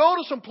things, to go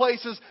to some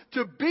places,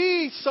 to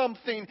be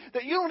something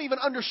that you don't even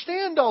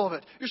understand all of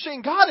it. You're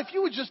saying, God, if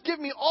you would just give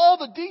me all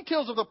the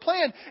details of the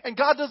plan, and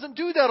God doesn't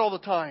do that all the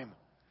time.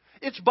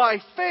 It's by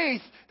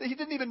faith that he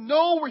didn't even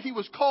know where he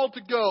was called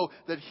to go,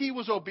 that he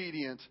was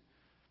obedient.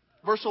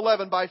 Verse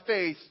 11, by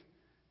faith,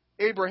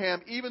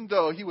 Abraham, even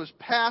though he was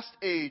past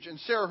age and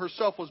Sarah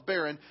herself was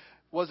barren,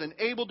 was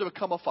enabled to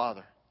become a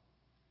father.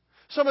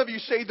 Some of you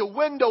say the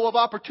window of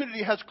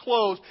opportunity has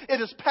closed. It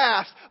is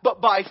past.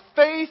 But by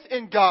faith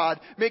in God,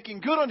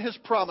 making good on His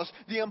promise,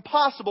 the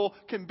impossible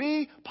can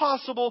be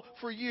possible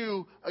for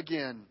you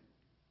again.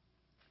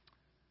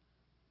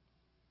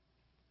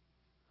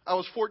 I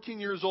was 14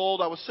 years old.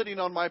 I was sitting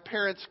on my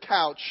parents'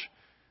 couch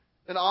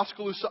in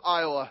Oskaloosa,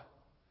 Iowa.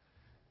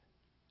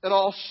 In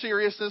all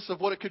seriousness of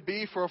what it could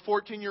be for a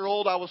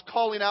 14-year-old, I was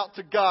calling out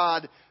to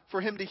God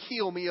for Him to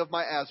heal me of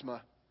my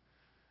asthma.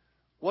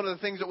 One of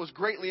the things that was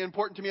greatly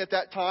important to me at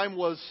that time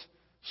was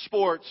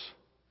sports.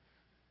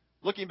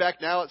 Looking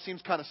back now, it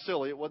seems kind of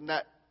silly. It wasn't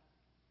that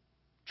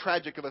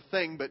tragic of a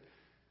thing, but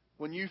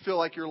when you feel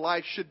like your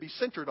life should be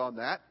centered on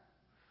that,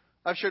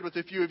 I've shared with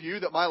a few of you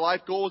that my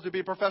life goal was to be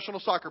a professional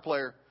soccer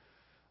player.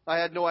 I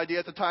had no idea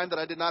at the time that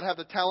I did not have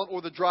the talent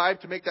or the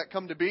drive to make that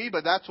come to be,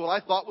 but that's what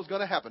I thought was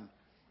going to happen.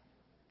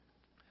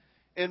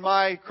 And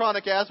my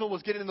chronic asthma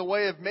was getting in the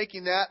way of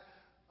making that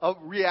a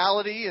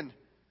reality. And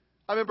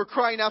I remember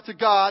crying out to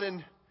God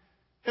and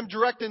Him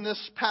directing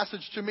this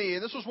passage to me.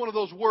 And this was one of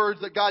those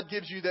words that God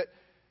gives you that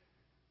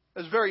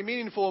is very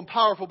meaningful and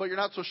powerful, but you're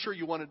not so sure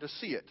you wanted to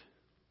see it.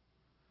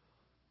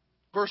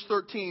 Verse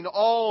 13,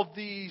 all of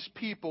these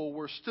people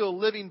were still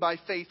living by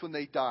faith when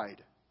they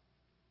died.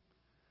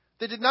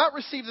 They did not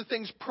receive the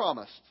things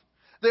promised.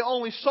 They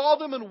only saw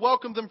them and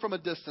welcomed them from a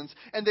distance,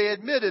 and they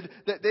admitted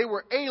that they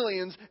were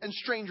aliens and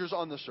strangers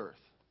on this earth.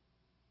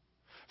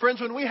 Friends,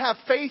 when we have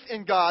faith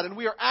in God and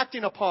we are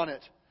acting upon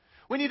it,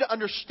 we need to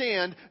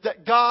understand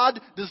that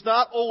God does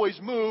not always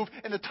move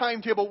in the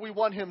timetable we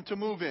want Him to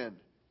move in.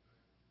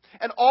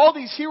 And all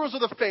these heroes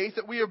of the faith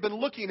that we have been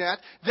looking at,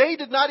 they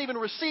did not even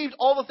receive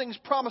all the things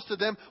promised to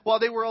them while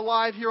they were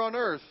alive here on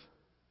earth.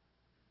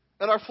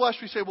 In our flesh,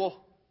 we say,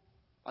 well,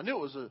 I knew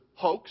it was a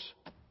hoax.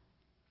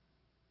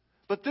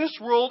 But this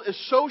world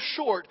is so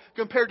short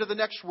compared to the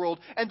next world.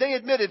 And they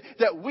admitted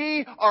that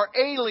we are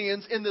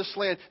aliens in this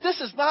land.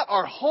 This is not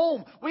our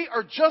home. We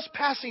are just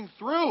passing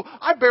through.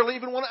 I barely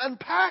even want to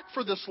unpack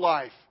for this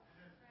life.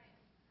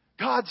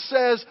 God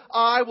says,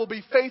 I will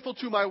be faithful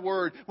to my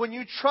word. When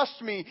you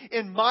trust me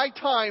in my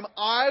time,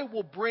 I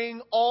will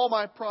bring all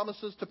my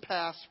promises to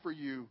pass for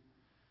you.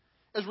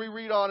 As we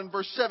read on in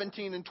verse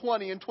 17 and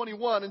 20 and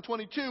 21 and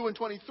 22 and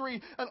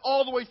 23 and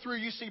all the way through,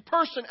 you see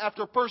person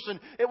after person.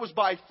 It was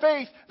by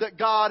faith that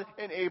God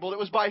enabled. It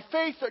was by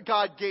faith that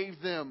God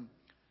gave them.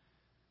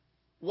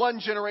 One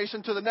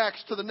generation to the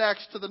next, to the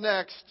next, to the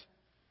next.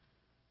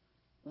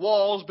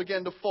 Walls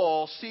began to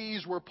fall.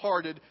 Seas were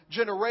parted.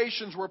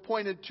 Generations were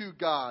pointed to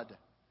God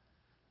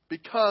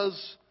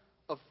because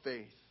of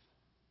faith.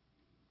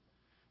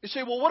 You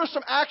say, well, what are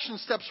some action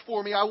steps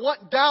for me? I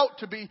want doubt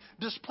to be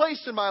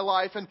displaced in my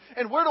life.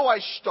 And where do I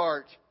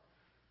start?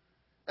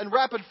 And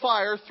rapid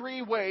fire,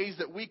 3 ways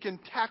that we can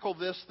tackle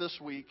this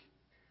week.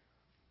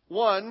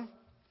 1,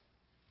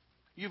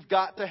 you've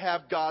got to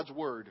have God's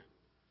Word.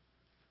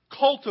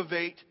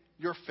 Cultivate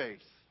your faith.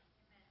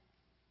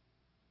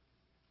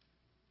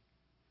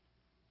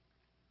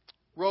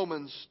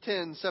 Romans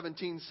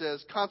 10:17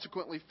 says,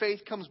 consequently, faith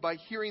comes by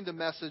hearing the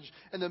message,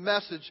 and the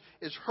message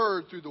is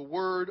heard through the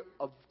word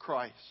of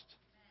Christ.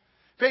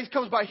 Faith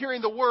comes by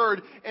hearing the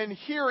word and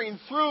hearing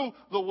through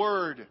the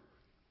word.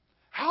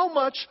 How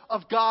much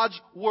of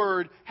God's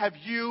word have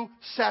you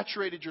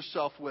saturated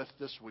yourself with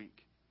this week?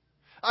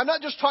 I'm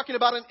not just talking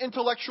about an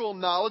intellectual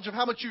knowledge of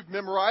how much you've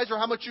memorized or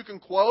how much you can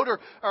quote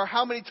or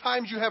how many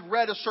times you have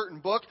read a certain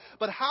book,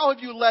 but how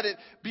have you let it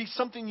be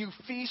something you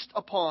feast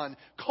upon?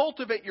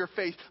 Cultivate your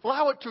faith.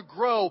 Allow it to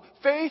grow.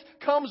 Faith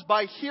comes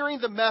by hearing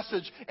the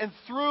message and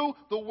through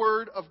the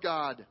Word of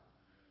God.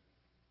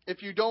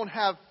 If you don't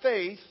have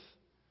faith,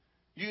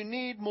 you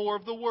need more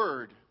of the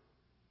Word.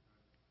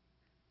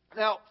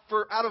 Now,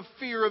 out of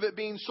fear of it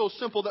being so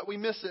simple that we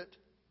miss it,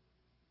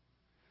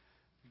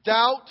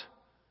 doubt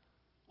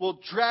will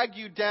drag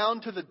you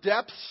down to the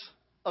depths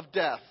of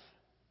death.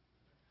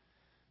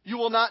 You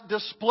will not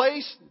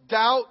displace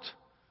doubt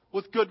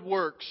with good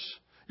works.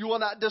 You will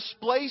not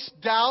displace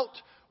doubt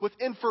with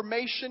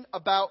information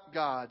about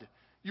God.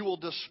 You will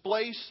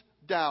displace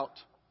doubt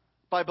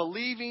by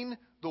believing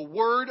the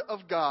Word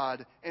of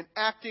God and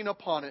acting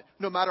upon it,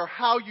 no matter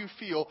how you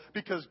feel,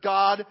 because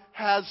God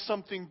has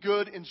something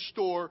good in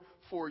store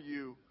for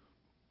you.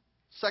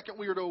 Second,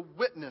 we are to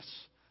witness,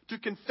 to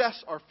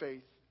confess our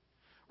faith.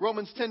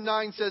 Romans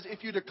 10:9 says,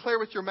 if you declare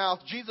with your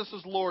mouth Jesus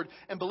is Lord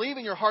and believe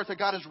in your heart that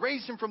God has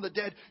raised Him from the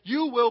dead,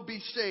 you will be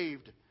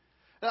saved.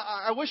 Now,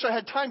 I wish I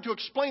had time to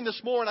explain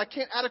this more, and I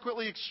can't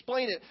adequately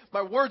explain it.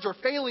 My words are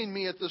failing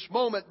me at this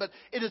moment, but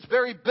it is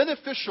very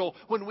beneficial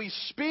when we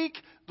speak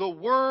the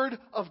Word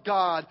of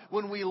God,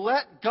 when we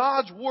let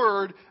God's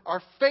Word,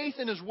 our faith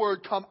in His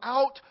Word, come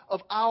out of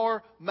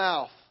our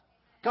mouth.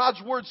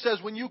 God's Word says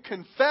when you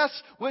confess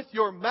with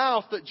your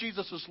mouth that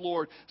Jesus is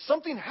Lord,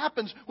 something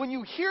happens when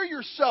you hear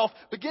yourself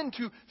begin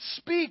to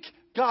speak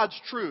God's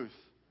truth.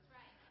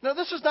 Now,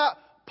 this is not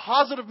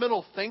positive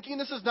mental thinking.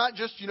 This is not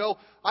just,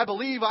 I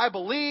believe,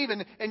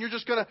 and you're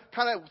just going to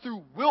kind of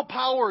through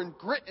willpower and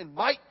grit and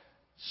might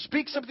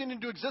speak something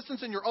into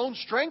existence in your own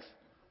strength.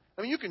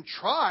 I mean, you can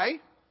try.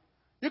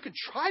 You can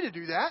try to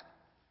do that.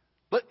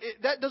 But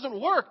that doesn't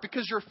work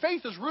because your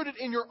faith is rooted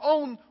in your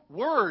own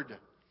word.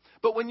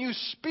 But when you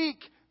speak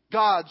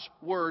God's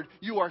word,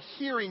 you are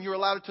hearing, you're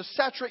allowed to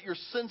saturate your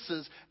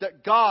senses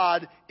that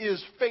God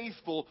is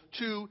faithful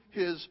to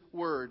His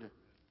word.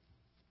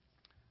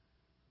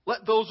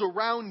 Let those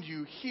around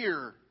you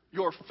hear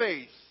your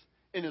faith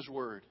in His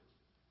word.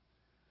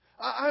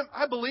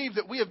 I believe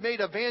that we have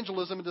made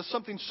evangelism into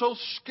something so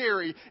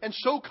scary and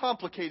so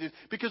complicated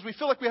because we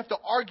feel like we have to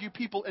argue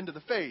people into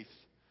the faith.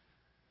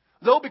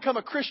 They'll become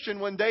a Christian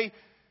when they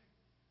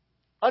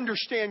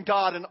understand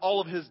God and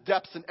all of His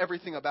depths and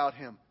everything about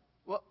Him.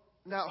 Well,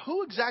 now,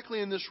 who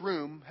exactly in this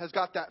room has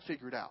got that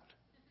figured out?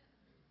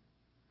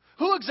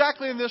 Who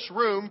exactly in this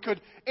room could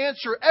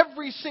answer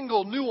every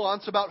single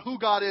nuance about who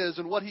God is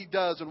and what He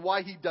does and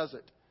why He does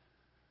it?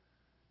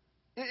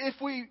 If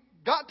we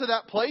got to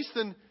that place,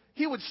 then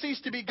He would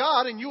cease to be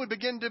God and you would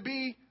begin to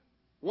be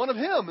one of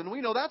Him. And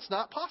we know that's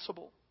not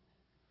possible.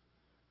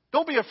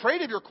 Don't be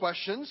afraid of your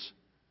questions.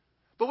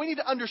 But we need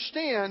to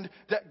understand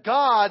that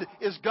God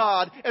is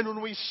God. And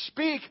when we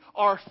speak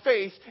our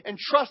faith and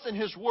trust in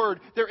His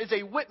Word, there is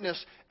a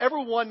witness.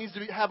 Everyone needs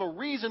to have a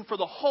reason for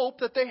the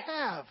hope that they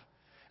have.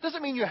 It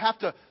doesn't mean you have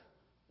to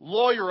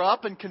lawyer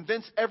up and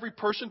convince every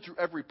person through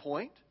every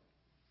point.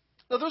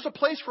 Now, there's a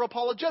place for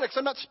apologetics.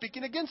 I'm not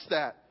speaking against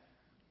that.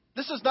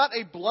 This is not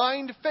a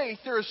blind faith.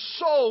 There is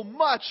so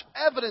much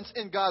evidence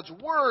in God's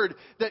Word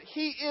that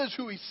He is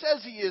who He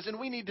says He is, and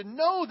we need to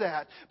know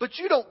that. But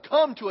you don't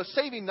come to a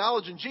saving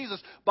knowledge in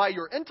Jesus by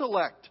your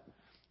intellect.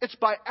 It's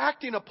by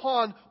acting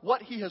upon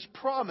what He has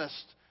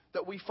promised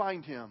that we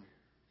find Him.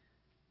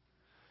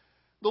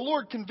 The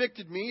Lord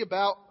convicted me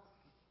about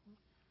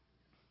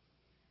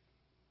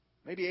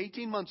maybe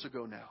 18 months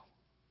ago now.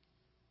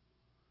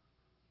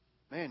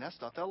 Man, that's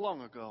not that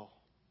long ago.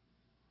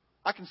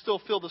 I can still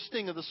feel the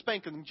sting of the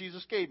spanking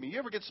Jesus gave me. You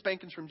ever get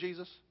spankings from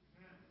Jesus?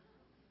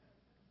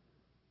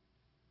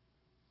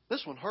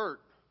 This one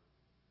hurt.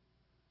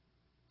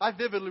 I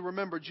vividly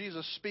remember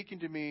Jesus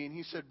speaking to me, and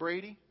He said,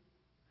 Brady,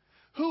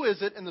 who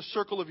is it in the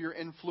circle of your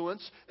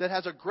influence that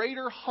has a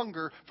greater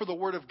hunger for the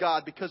Word of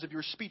God because of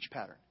your speech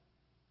pattern?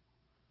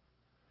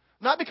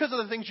 Not because of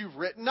the things you've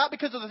written, not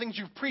because of the things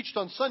you've preached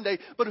on Sunday,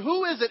 but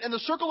who is it in the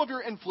circle of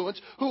your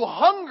influence who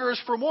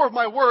hungers for more of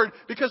my Word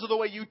because of the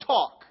way you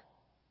talk?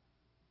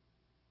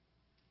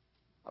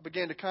 I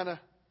began to kind of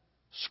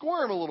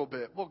squirm a little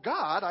bit. Well,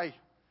 God,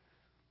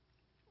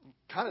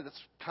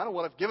 that's kind of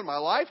what I've given my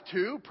life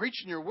to,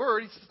 preaching your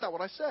Word. He said, that's not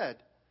what I said.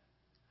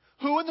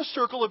 Who in the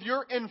circle of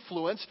your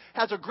influence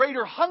has a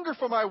greater hunger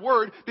for my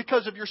Word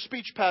because of your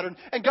speech pattern?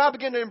 And God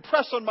began to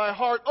impress on my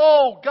heart,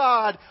 oh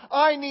God,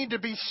 I need to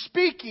be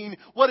speaking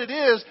what it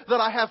is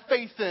that I have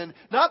faith in.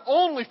 Not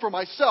only for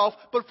myself,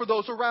 but for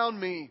those around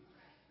me.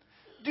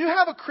 Do you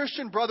have a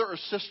Christian brother or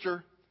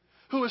sister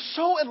who is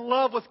so in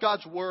love with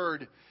God's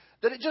Word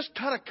that it just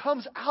kind of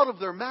comes out of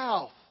their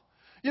mouth?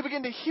 You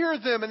begin to hear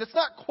them, and it's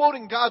not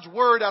quoting God's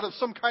Word out of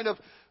some kind of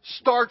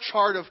star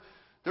chart of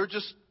they're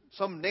just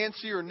some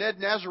Nancy or Ned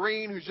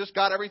Nazarene who's just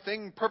got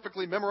everything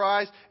perfectly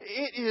memorized.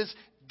 It is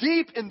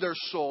deep in their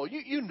soul.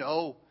 You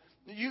know.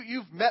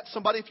 You've met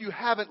somebody. If you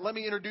haven't, let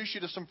me introduce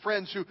you to some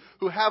friends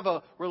who have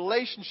a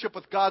relationship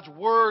with God's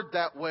Word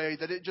that way,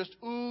 that it just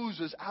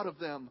oozes out of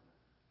them.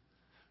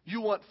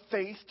 You want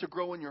faith to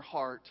grow in your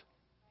heart.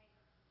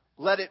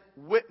 Let it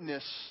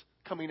witness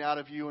coming out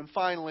of you. And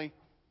finally,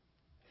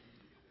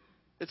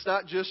 it's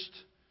not just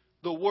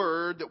the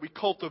Word that we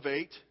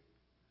cultivate.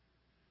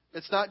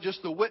 It's not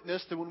just the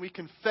witness that when we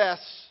confess,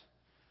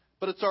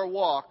 but it's our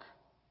walk.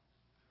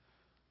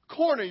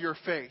 Corner your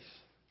faith.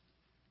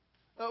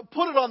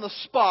 Put it on the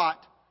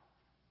spot.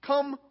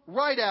 Come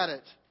right at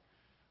it.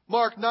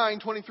 Mark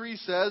 9:23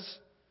 says,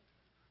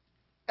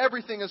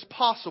 everything is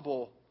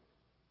possible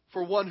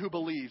for one who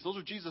believes. Those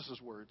are Jesus'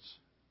 words.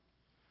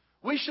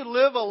 We should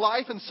live a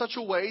life in such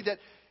a way that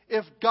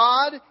if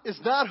God is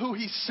not who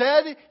He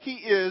said He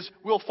is,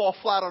 we'll fall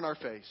flat on our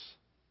face.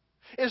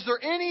 Is there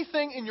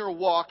anything in your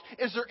walk,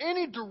 is there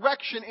any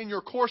direction in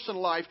your course in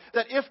life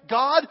that if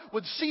God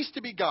would cease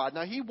to be God,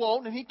 now He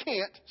won't and He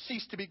can't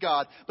cease to be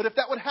God, but if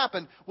that would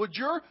happen, would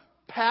your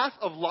path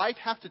of life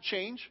have to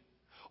change?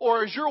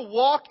 Or is your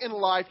walk in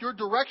life, your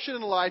direction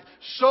in life,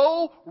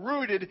 so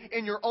rooted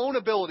in your own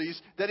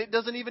abilities that it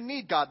doesn't even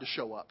need God to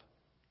show up?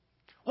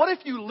 What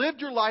if you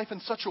lived your life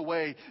in such a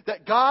way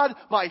that God,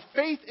 my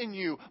faith in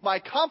you, my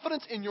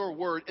confidence in your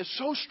Word is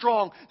so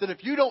strong that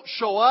if you don't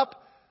show up,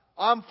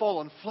 I'm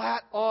falling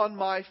flat on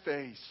my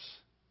face?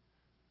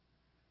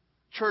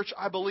 Church,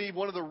 I believe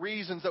one of the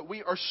reasons that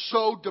we are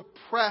so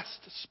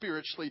depressed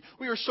spiritually,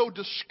 we are so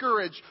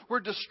discouraged,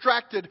 we're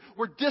distracted,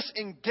 we're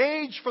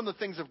disengaged from the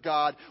things of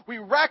God. We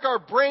rack our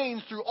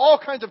brains through all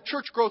kinds of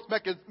church growth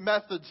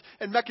methods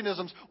and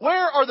mechanisms.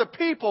 Where are the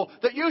people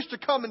that used to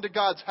come into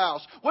God's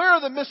house? Where are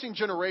the missing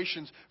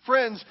generations?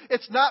 Friends,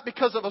 it's not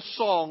because of a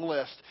song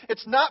list.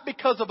 It's not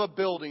because of a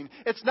building.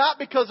 It's not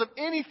because of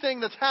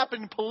anything that's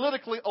happened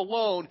politically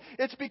alone.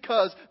 It's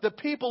because the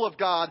people of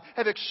God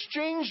have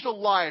exchanged a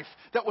life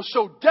that was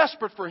so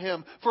desperate for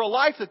Him for a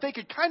life that they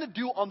could kind of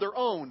do on their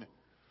own.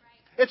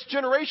 It's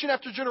generation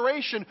after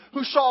generation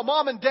who saw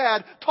mom and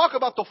dad talk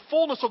about the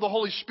fullness of the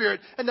Holy Spirit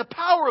and the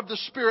power of the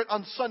Spirit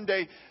on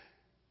Sunday,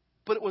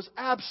 but it was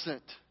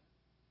absent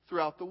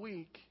throughout the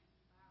week.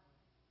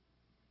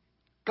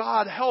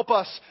 God, help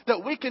us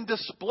that we can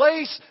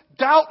displace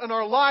doubt in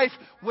our life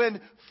when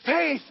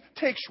faith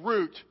takes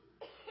root.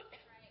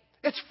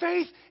 It's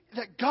faith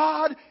that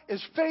God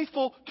is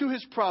faithful to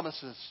His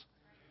promises.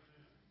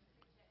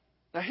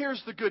 Now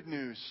here's the good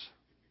news.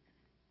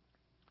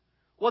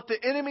 What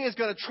the enemy is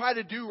going to try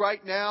to do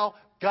right now,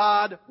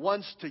 God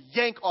wants to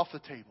yank off the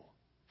table.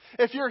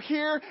 If you're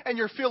here and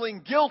you're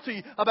feeling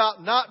guilty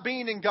about not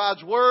being in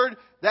God's Word,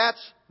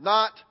 that's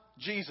not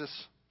Jesus.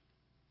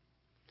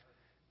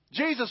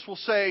 Jesus will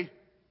say,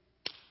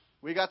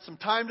 we got some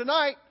time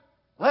tonight.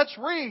 Let's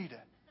read.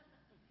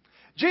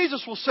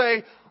 Jesus will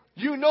say,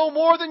 you know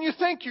more than you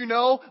think you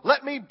know.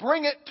 Let me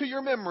bring it to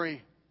your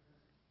memory.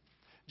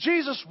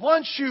 Jesus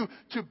wants you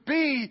to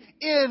be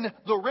in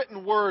the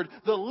written Word.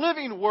 The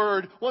living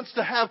Word wants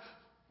to have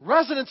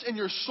resonance in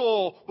your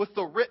soul with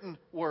the written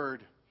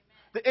Word.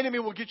 The enemy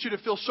will get you to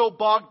feel so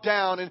bogged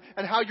down in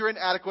how you're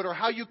inadequate or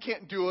how you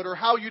can't do it or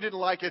how you didn't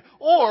like it.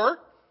 Or,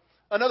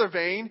 another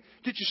vein,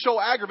 get you so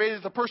aggravated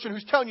at the person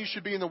who's telling you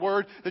should be in the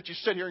Word that you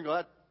sit here and go,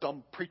 that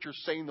dumb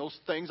preacher's saying those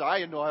things.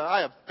 I know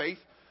I have faith.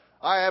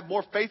 I have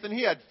more faith than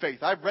he had faith.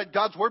 I've read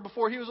God's Word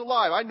before he was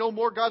alive. I know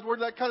more God's Word,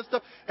 that kind of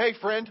stuff. Hey,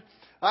 friend,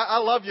 I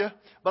love you,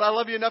 but I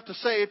love you enough to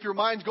say if your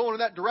mind's going in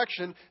that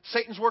direction,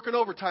 Satan's working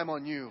overtime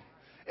on you.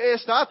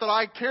 It's not that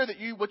I care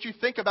what you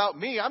think about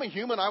me. I'm a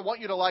human. I want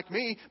you to like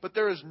me, but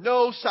there is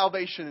no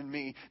salvation in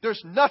me.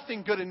 There's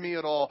nothing good in me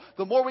at all.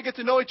 The more we get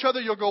to know each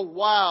other, you'll go,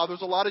 wow,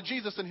 there's a lot of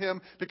Jesus in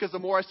him, because the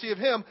more I see of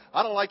him,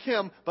 I don't like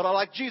him, but I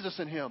like Jesus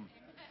in him.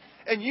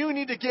 And you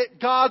need to get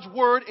God's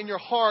Word in your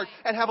heart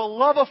and have a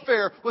love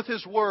affair with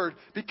His Word.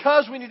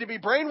 Because we need to be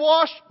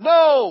brainwashed?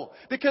 No!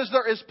 Because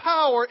there is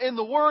power in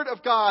the Word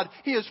of God.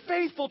 He is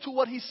faithful to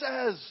what He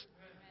says.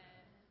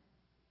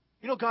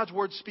 You know God's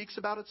Word speaks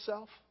about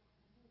itself?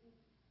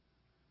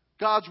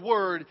 God's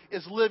Word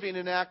is living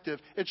and active.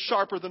 It's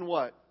sharper than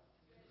what?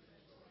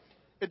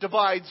 It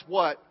divides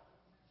what?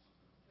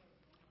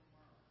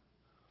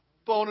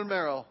 Bone and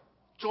marrow.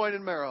 Joint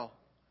and marrow.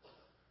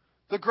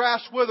 The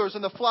grass withers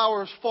and the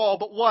flowers fall,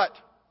 but what?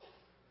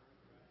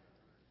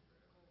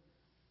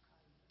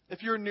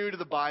 If you're new to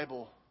the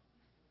Bible,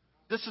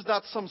 this is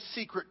not some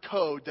secret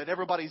code that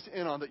everybody's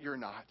in on that you're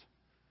not.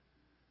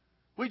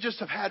 We just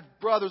have had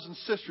brothers and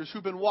sisters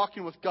who've been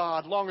walking with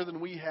God longer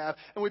than we have,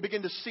 and we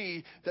begin to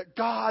see that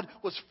God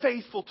was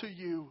faithful to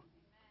you.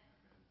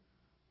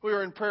 We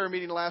were in prayer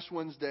meeting last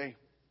Wednesday.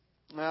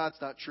 No,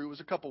 that's not true. It was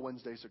a couple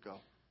Wednesdays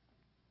ago.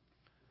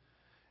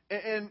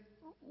 And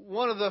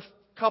one of the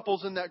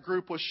couples in that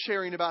group was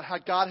sharing about how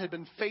God had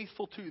been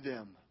faithful to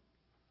them.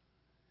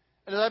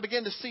 And as I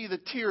began to see the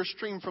tears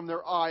stream from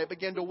their eye, it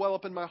began to well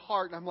up in my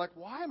heart. And I'm like,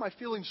 why am I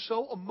feeling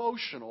so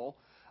emotional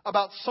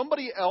about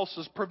somebody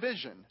else's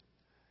provision?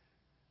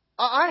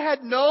 I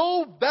had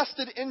no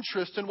vested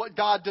interest in what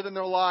God did in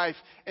their life,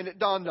 and it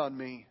dawned on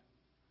me.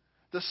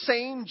 The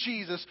same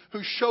Jesus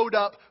who showed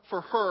up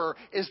for her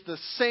is the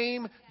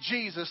same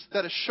Jesus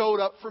that has showed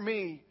up for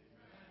me.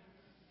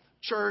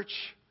 Church,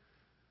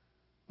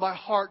 my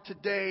heart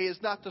today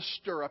is not to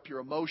stir up your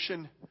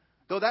emotion,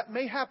 though that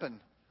may happen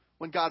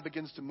when God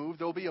begins to move.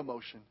 There will be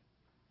emotion.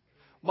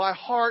 My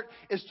heart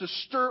is to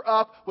stir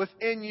up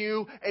within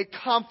you a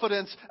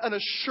confidence, an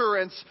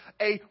assurance,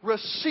 a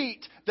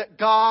receipt that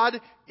God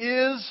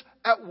is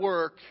at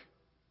work.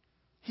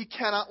 He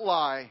cannot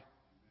lie.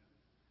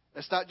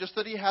 It's not just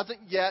that He hasn't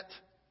yet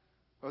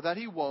or that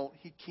He won't.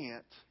 He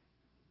can't.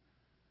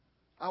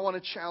 I want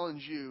to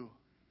challenge you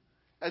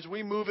as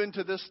we move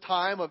into this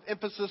time of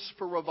emphasis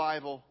for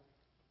revival,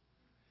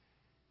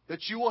 that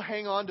you will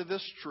hang on to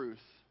this truth.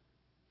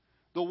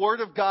 The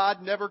Word of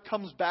God never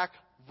comes back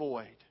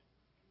void.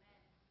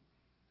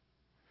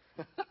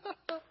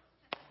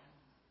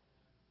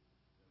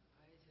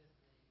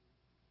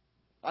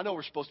 I know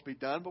we're supposed to be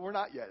done, but we're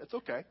not yet. It's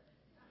okay.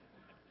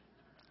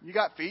 You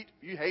got feet.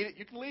 You hate it.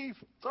 You can leave.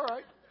 It's all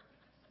right.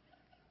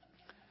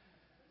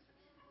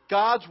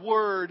 God's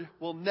Word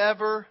will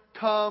never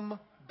come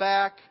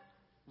back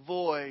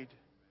void.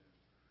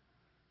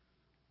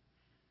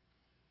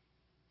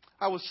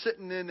 I was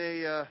sitting in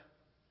a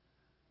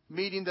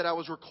meeting that I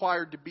was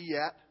required to be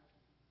at.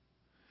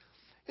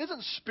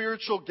 Isn't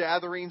spiritual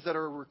gatherings that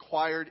are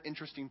required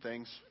interesting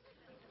things?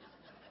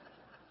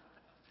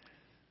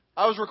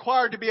 I was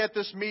required to be at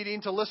this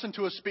meeting to listen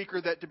to a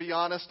speaker that, to be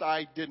honest,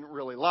 I didn't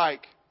really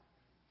like.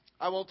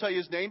 I won't tell you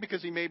his name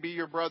because he may be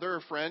your brother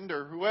or friend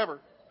or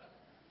whoever.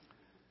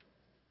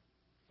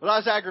 But I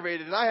was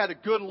aggravated, and I had a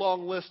good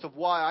long list of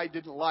why I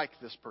didn't like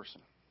this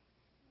person.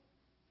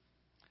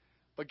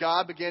 But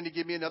God began to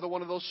give me another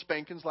one of those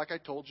spankings like I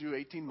told you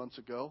 18 months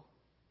ago.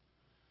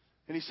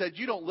 And He said,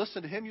 you don't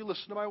listen to him, you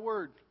listen to my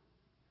word.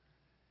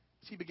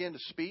 As He began to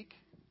speak,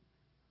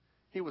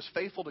 he was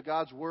faithful to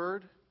God's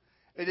word.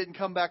 It didn't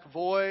come back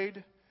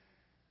void.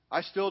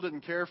 I still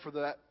didn't care for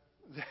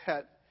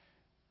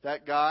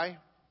that guy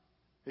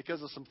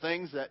because of some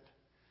things that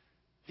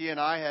he and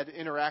I had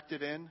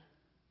interacted in.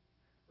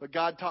 But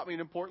God taught me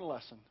an important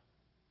lesson.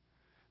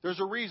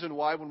 There's a reason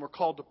why when we're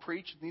called to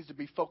preach, it needs to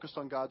be focused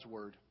on God's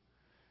word.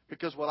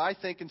 Because what I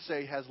think and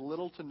say has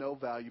little to no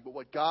value, but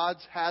what God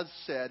has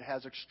said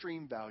has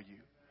extreme value.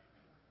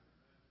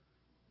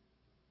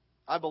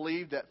 I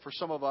believe that for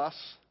some of us,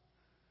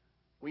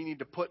 we need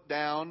to put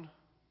down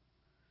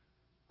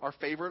our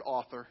favorite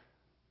author,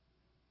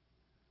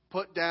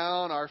 put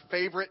down our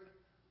favorite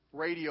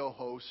radio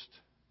host,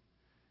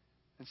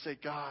 and say,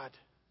 God,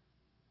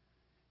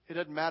 it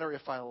doesn't matter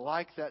if I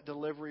like that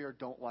delivery or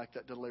don't like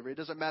that delivery. It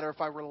doesn't matter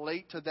if I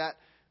relate to that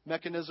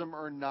mechanism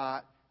or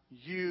not.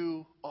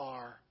 You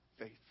are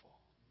faithful.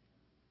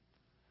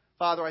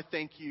 Father, I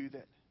thank you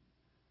that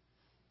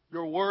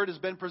your word has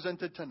been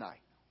presented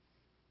tonight.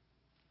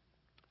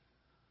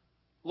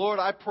 Lord,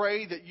 I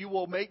pray that you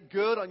will make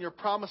good on your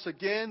promise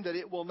again, that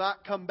it will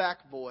not come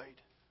back void.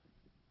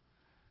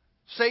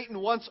 Satan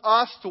wants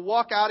us to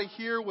walk out of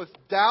here with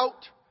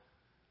doubt,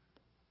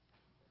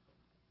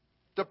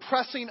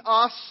 depressing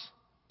us,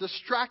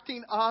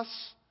 distracting us,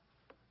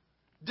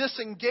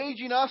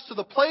 disengaging us to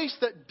the place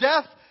that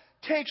death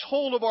takes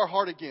hold of our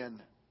heart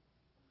again.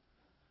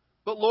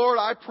 But Lord,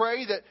 I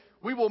pray that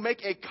we will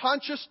make a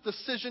conscious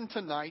decision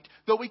tonight.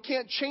 Though we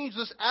can't change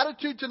this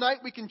attitude tonight,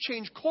 we can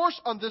change course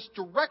on this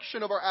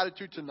direction of our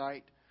attitude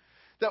tonight.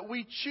 That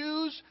we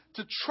choose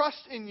to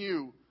trust in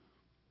you.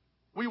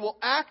 We will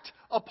act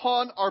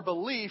upon our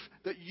belief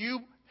that you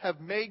have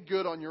made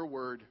good on your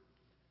word,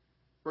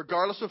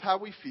 regardless of how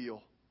we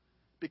feel,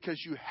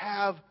 because you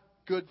have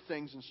good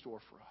things in store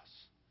for us.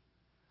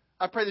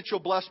 I pray that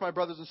you'll bless my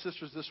brothers and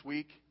sisters this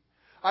week.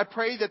 I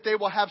pray that they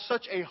will have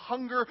such a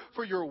hunger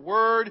for your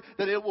word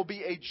that it will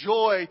be a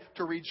joy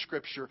to read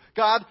Scripture.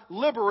 God,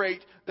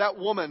 liberate that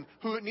woman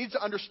who needs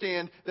to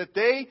understand that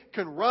they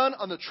can run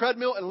on the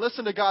treadmill and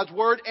listen to God's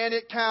word and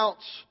it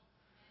counts.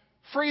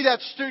 Free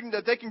that student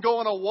that they can go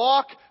on a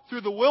walk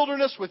through the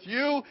wilderness with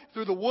you,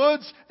 through the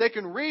woods. They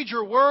can read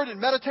your word and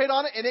meditate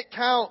on it and it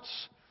counts.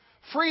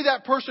 Free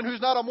that person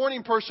who's not a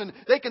morning person.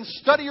 They can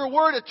study your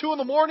word at 2 in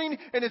the morning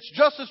and it's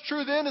just as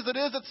true then as it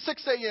is at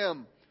 6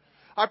 a.m.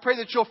 I pray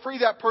that you'll free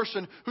that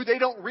person who they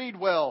don't read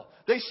well.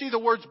 They see the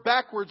words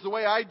backwards the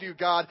way I do,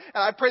 God.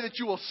 And I pray that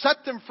you will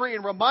set them free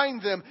and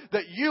remind them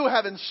that you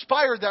have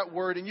inspired that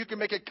word and you can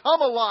make it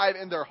come alive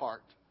in their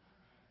heart.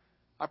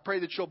 I pray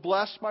that you'll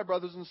bless my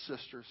brothers and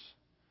sisters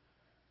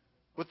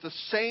with the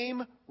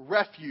same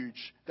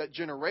refuge that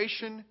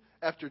generation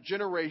after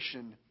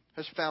generation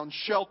has found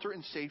shelter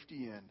and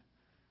safety in.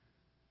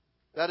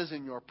 That is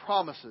in your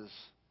promises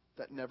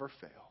that never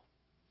fail.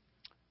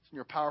 It's in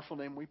your powerful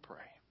name we pray.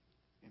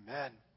 Amen.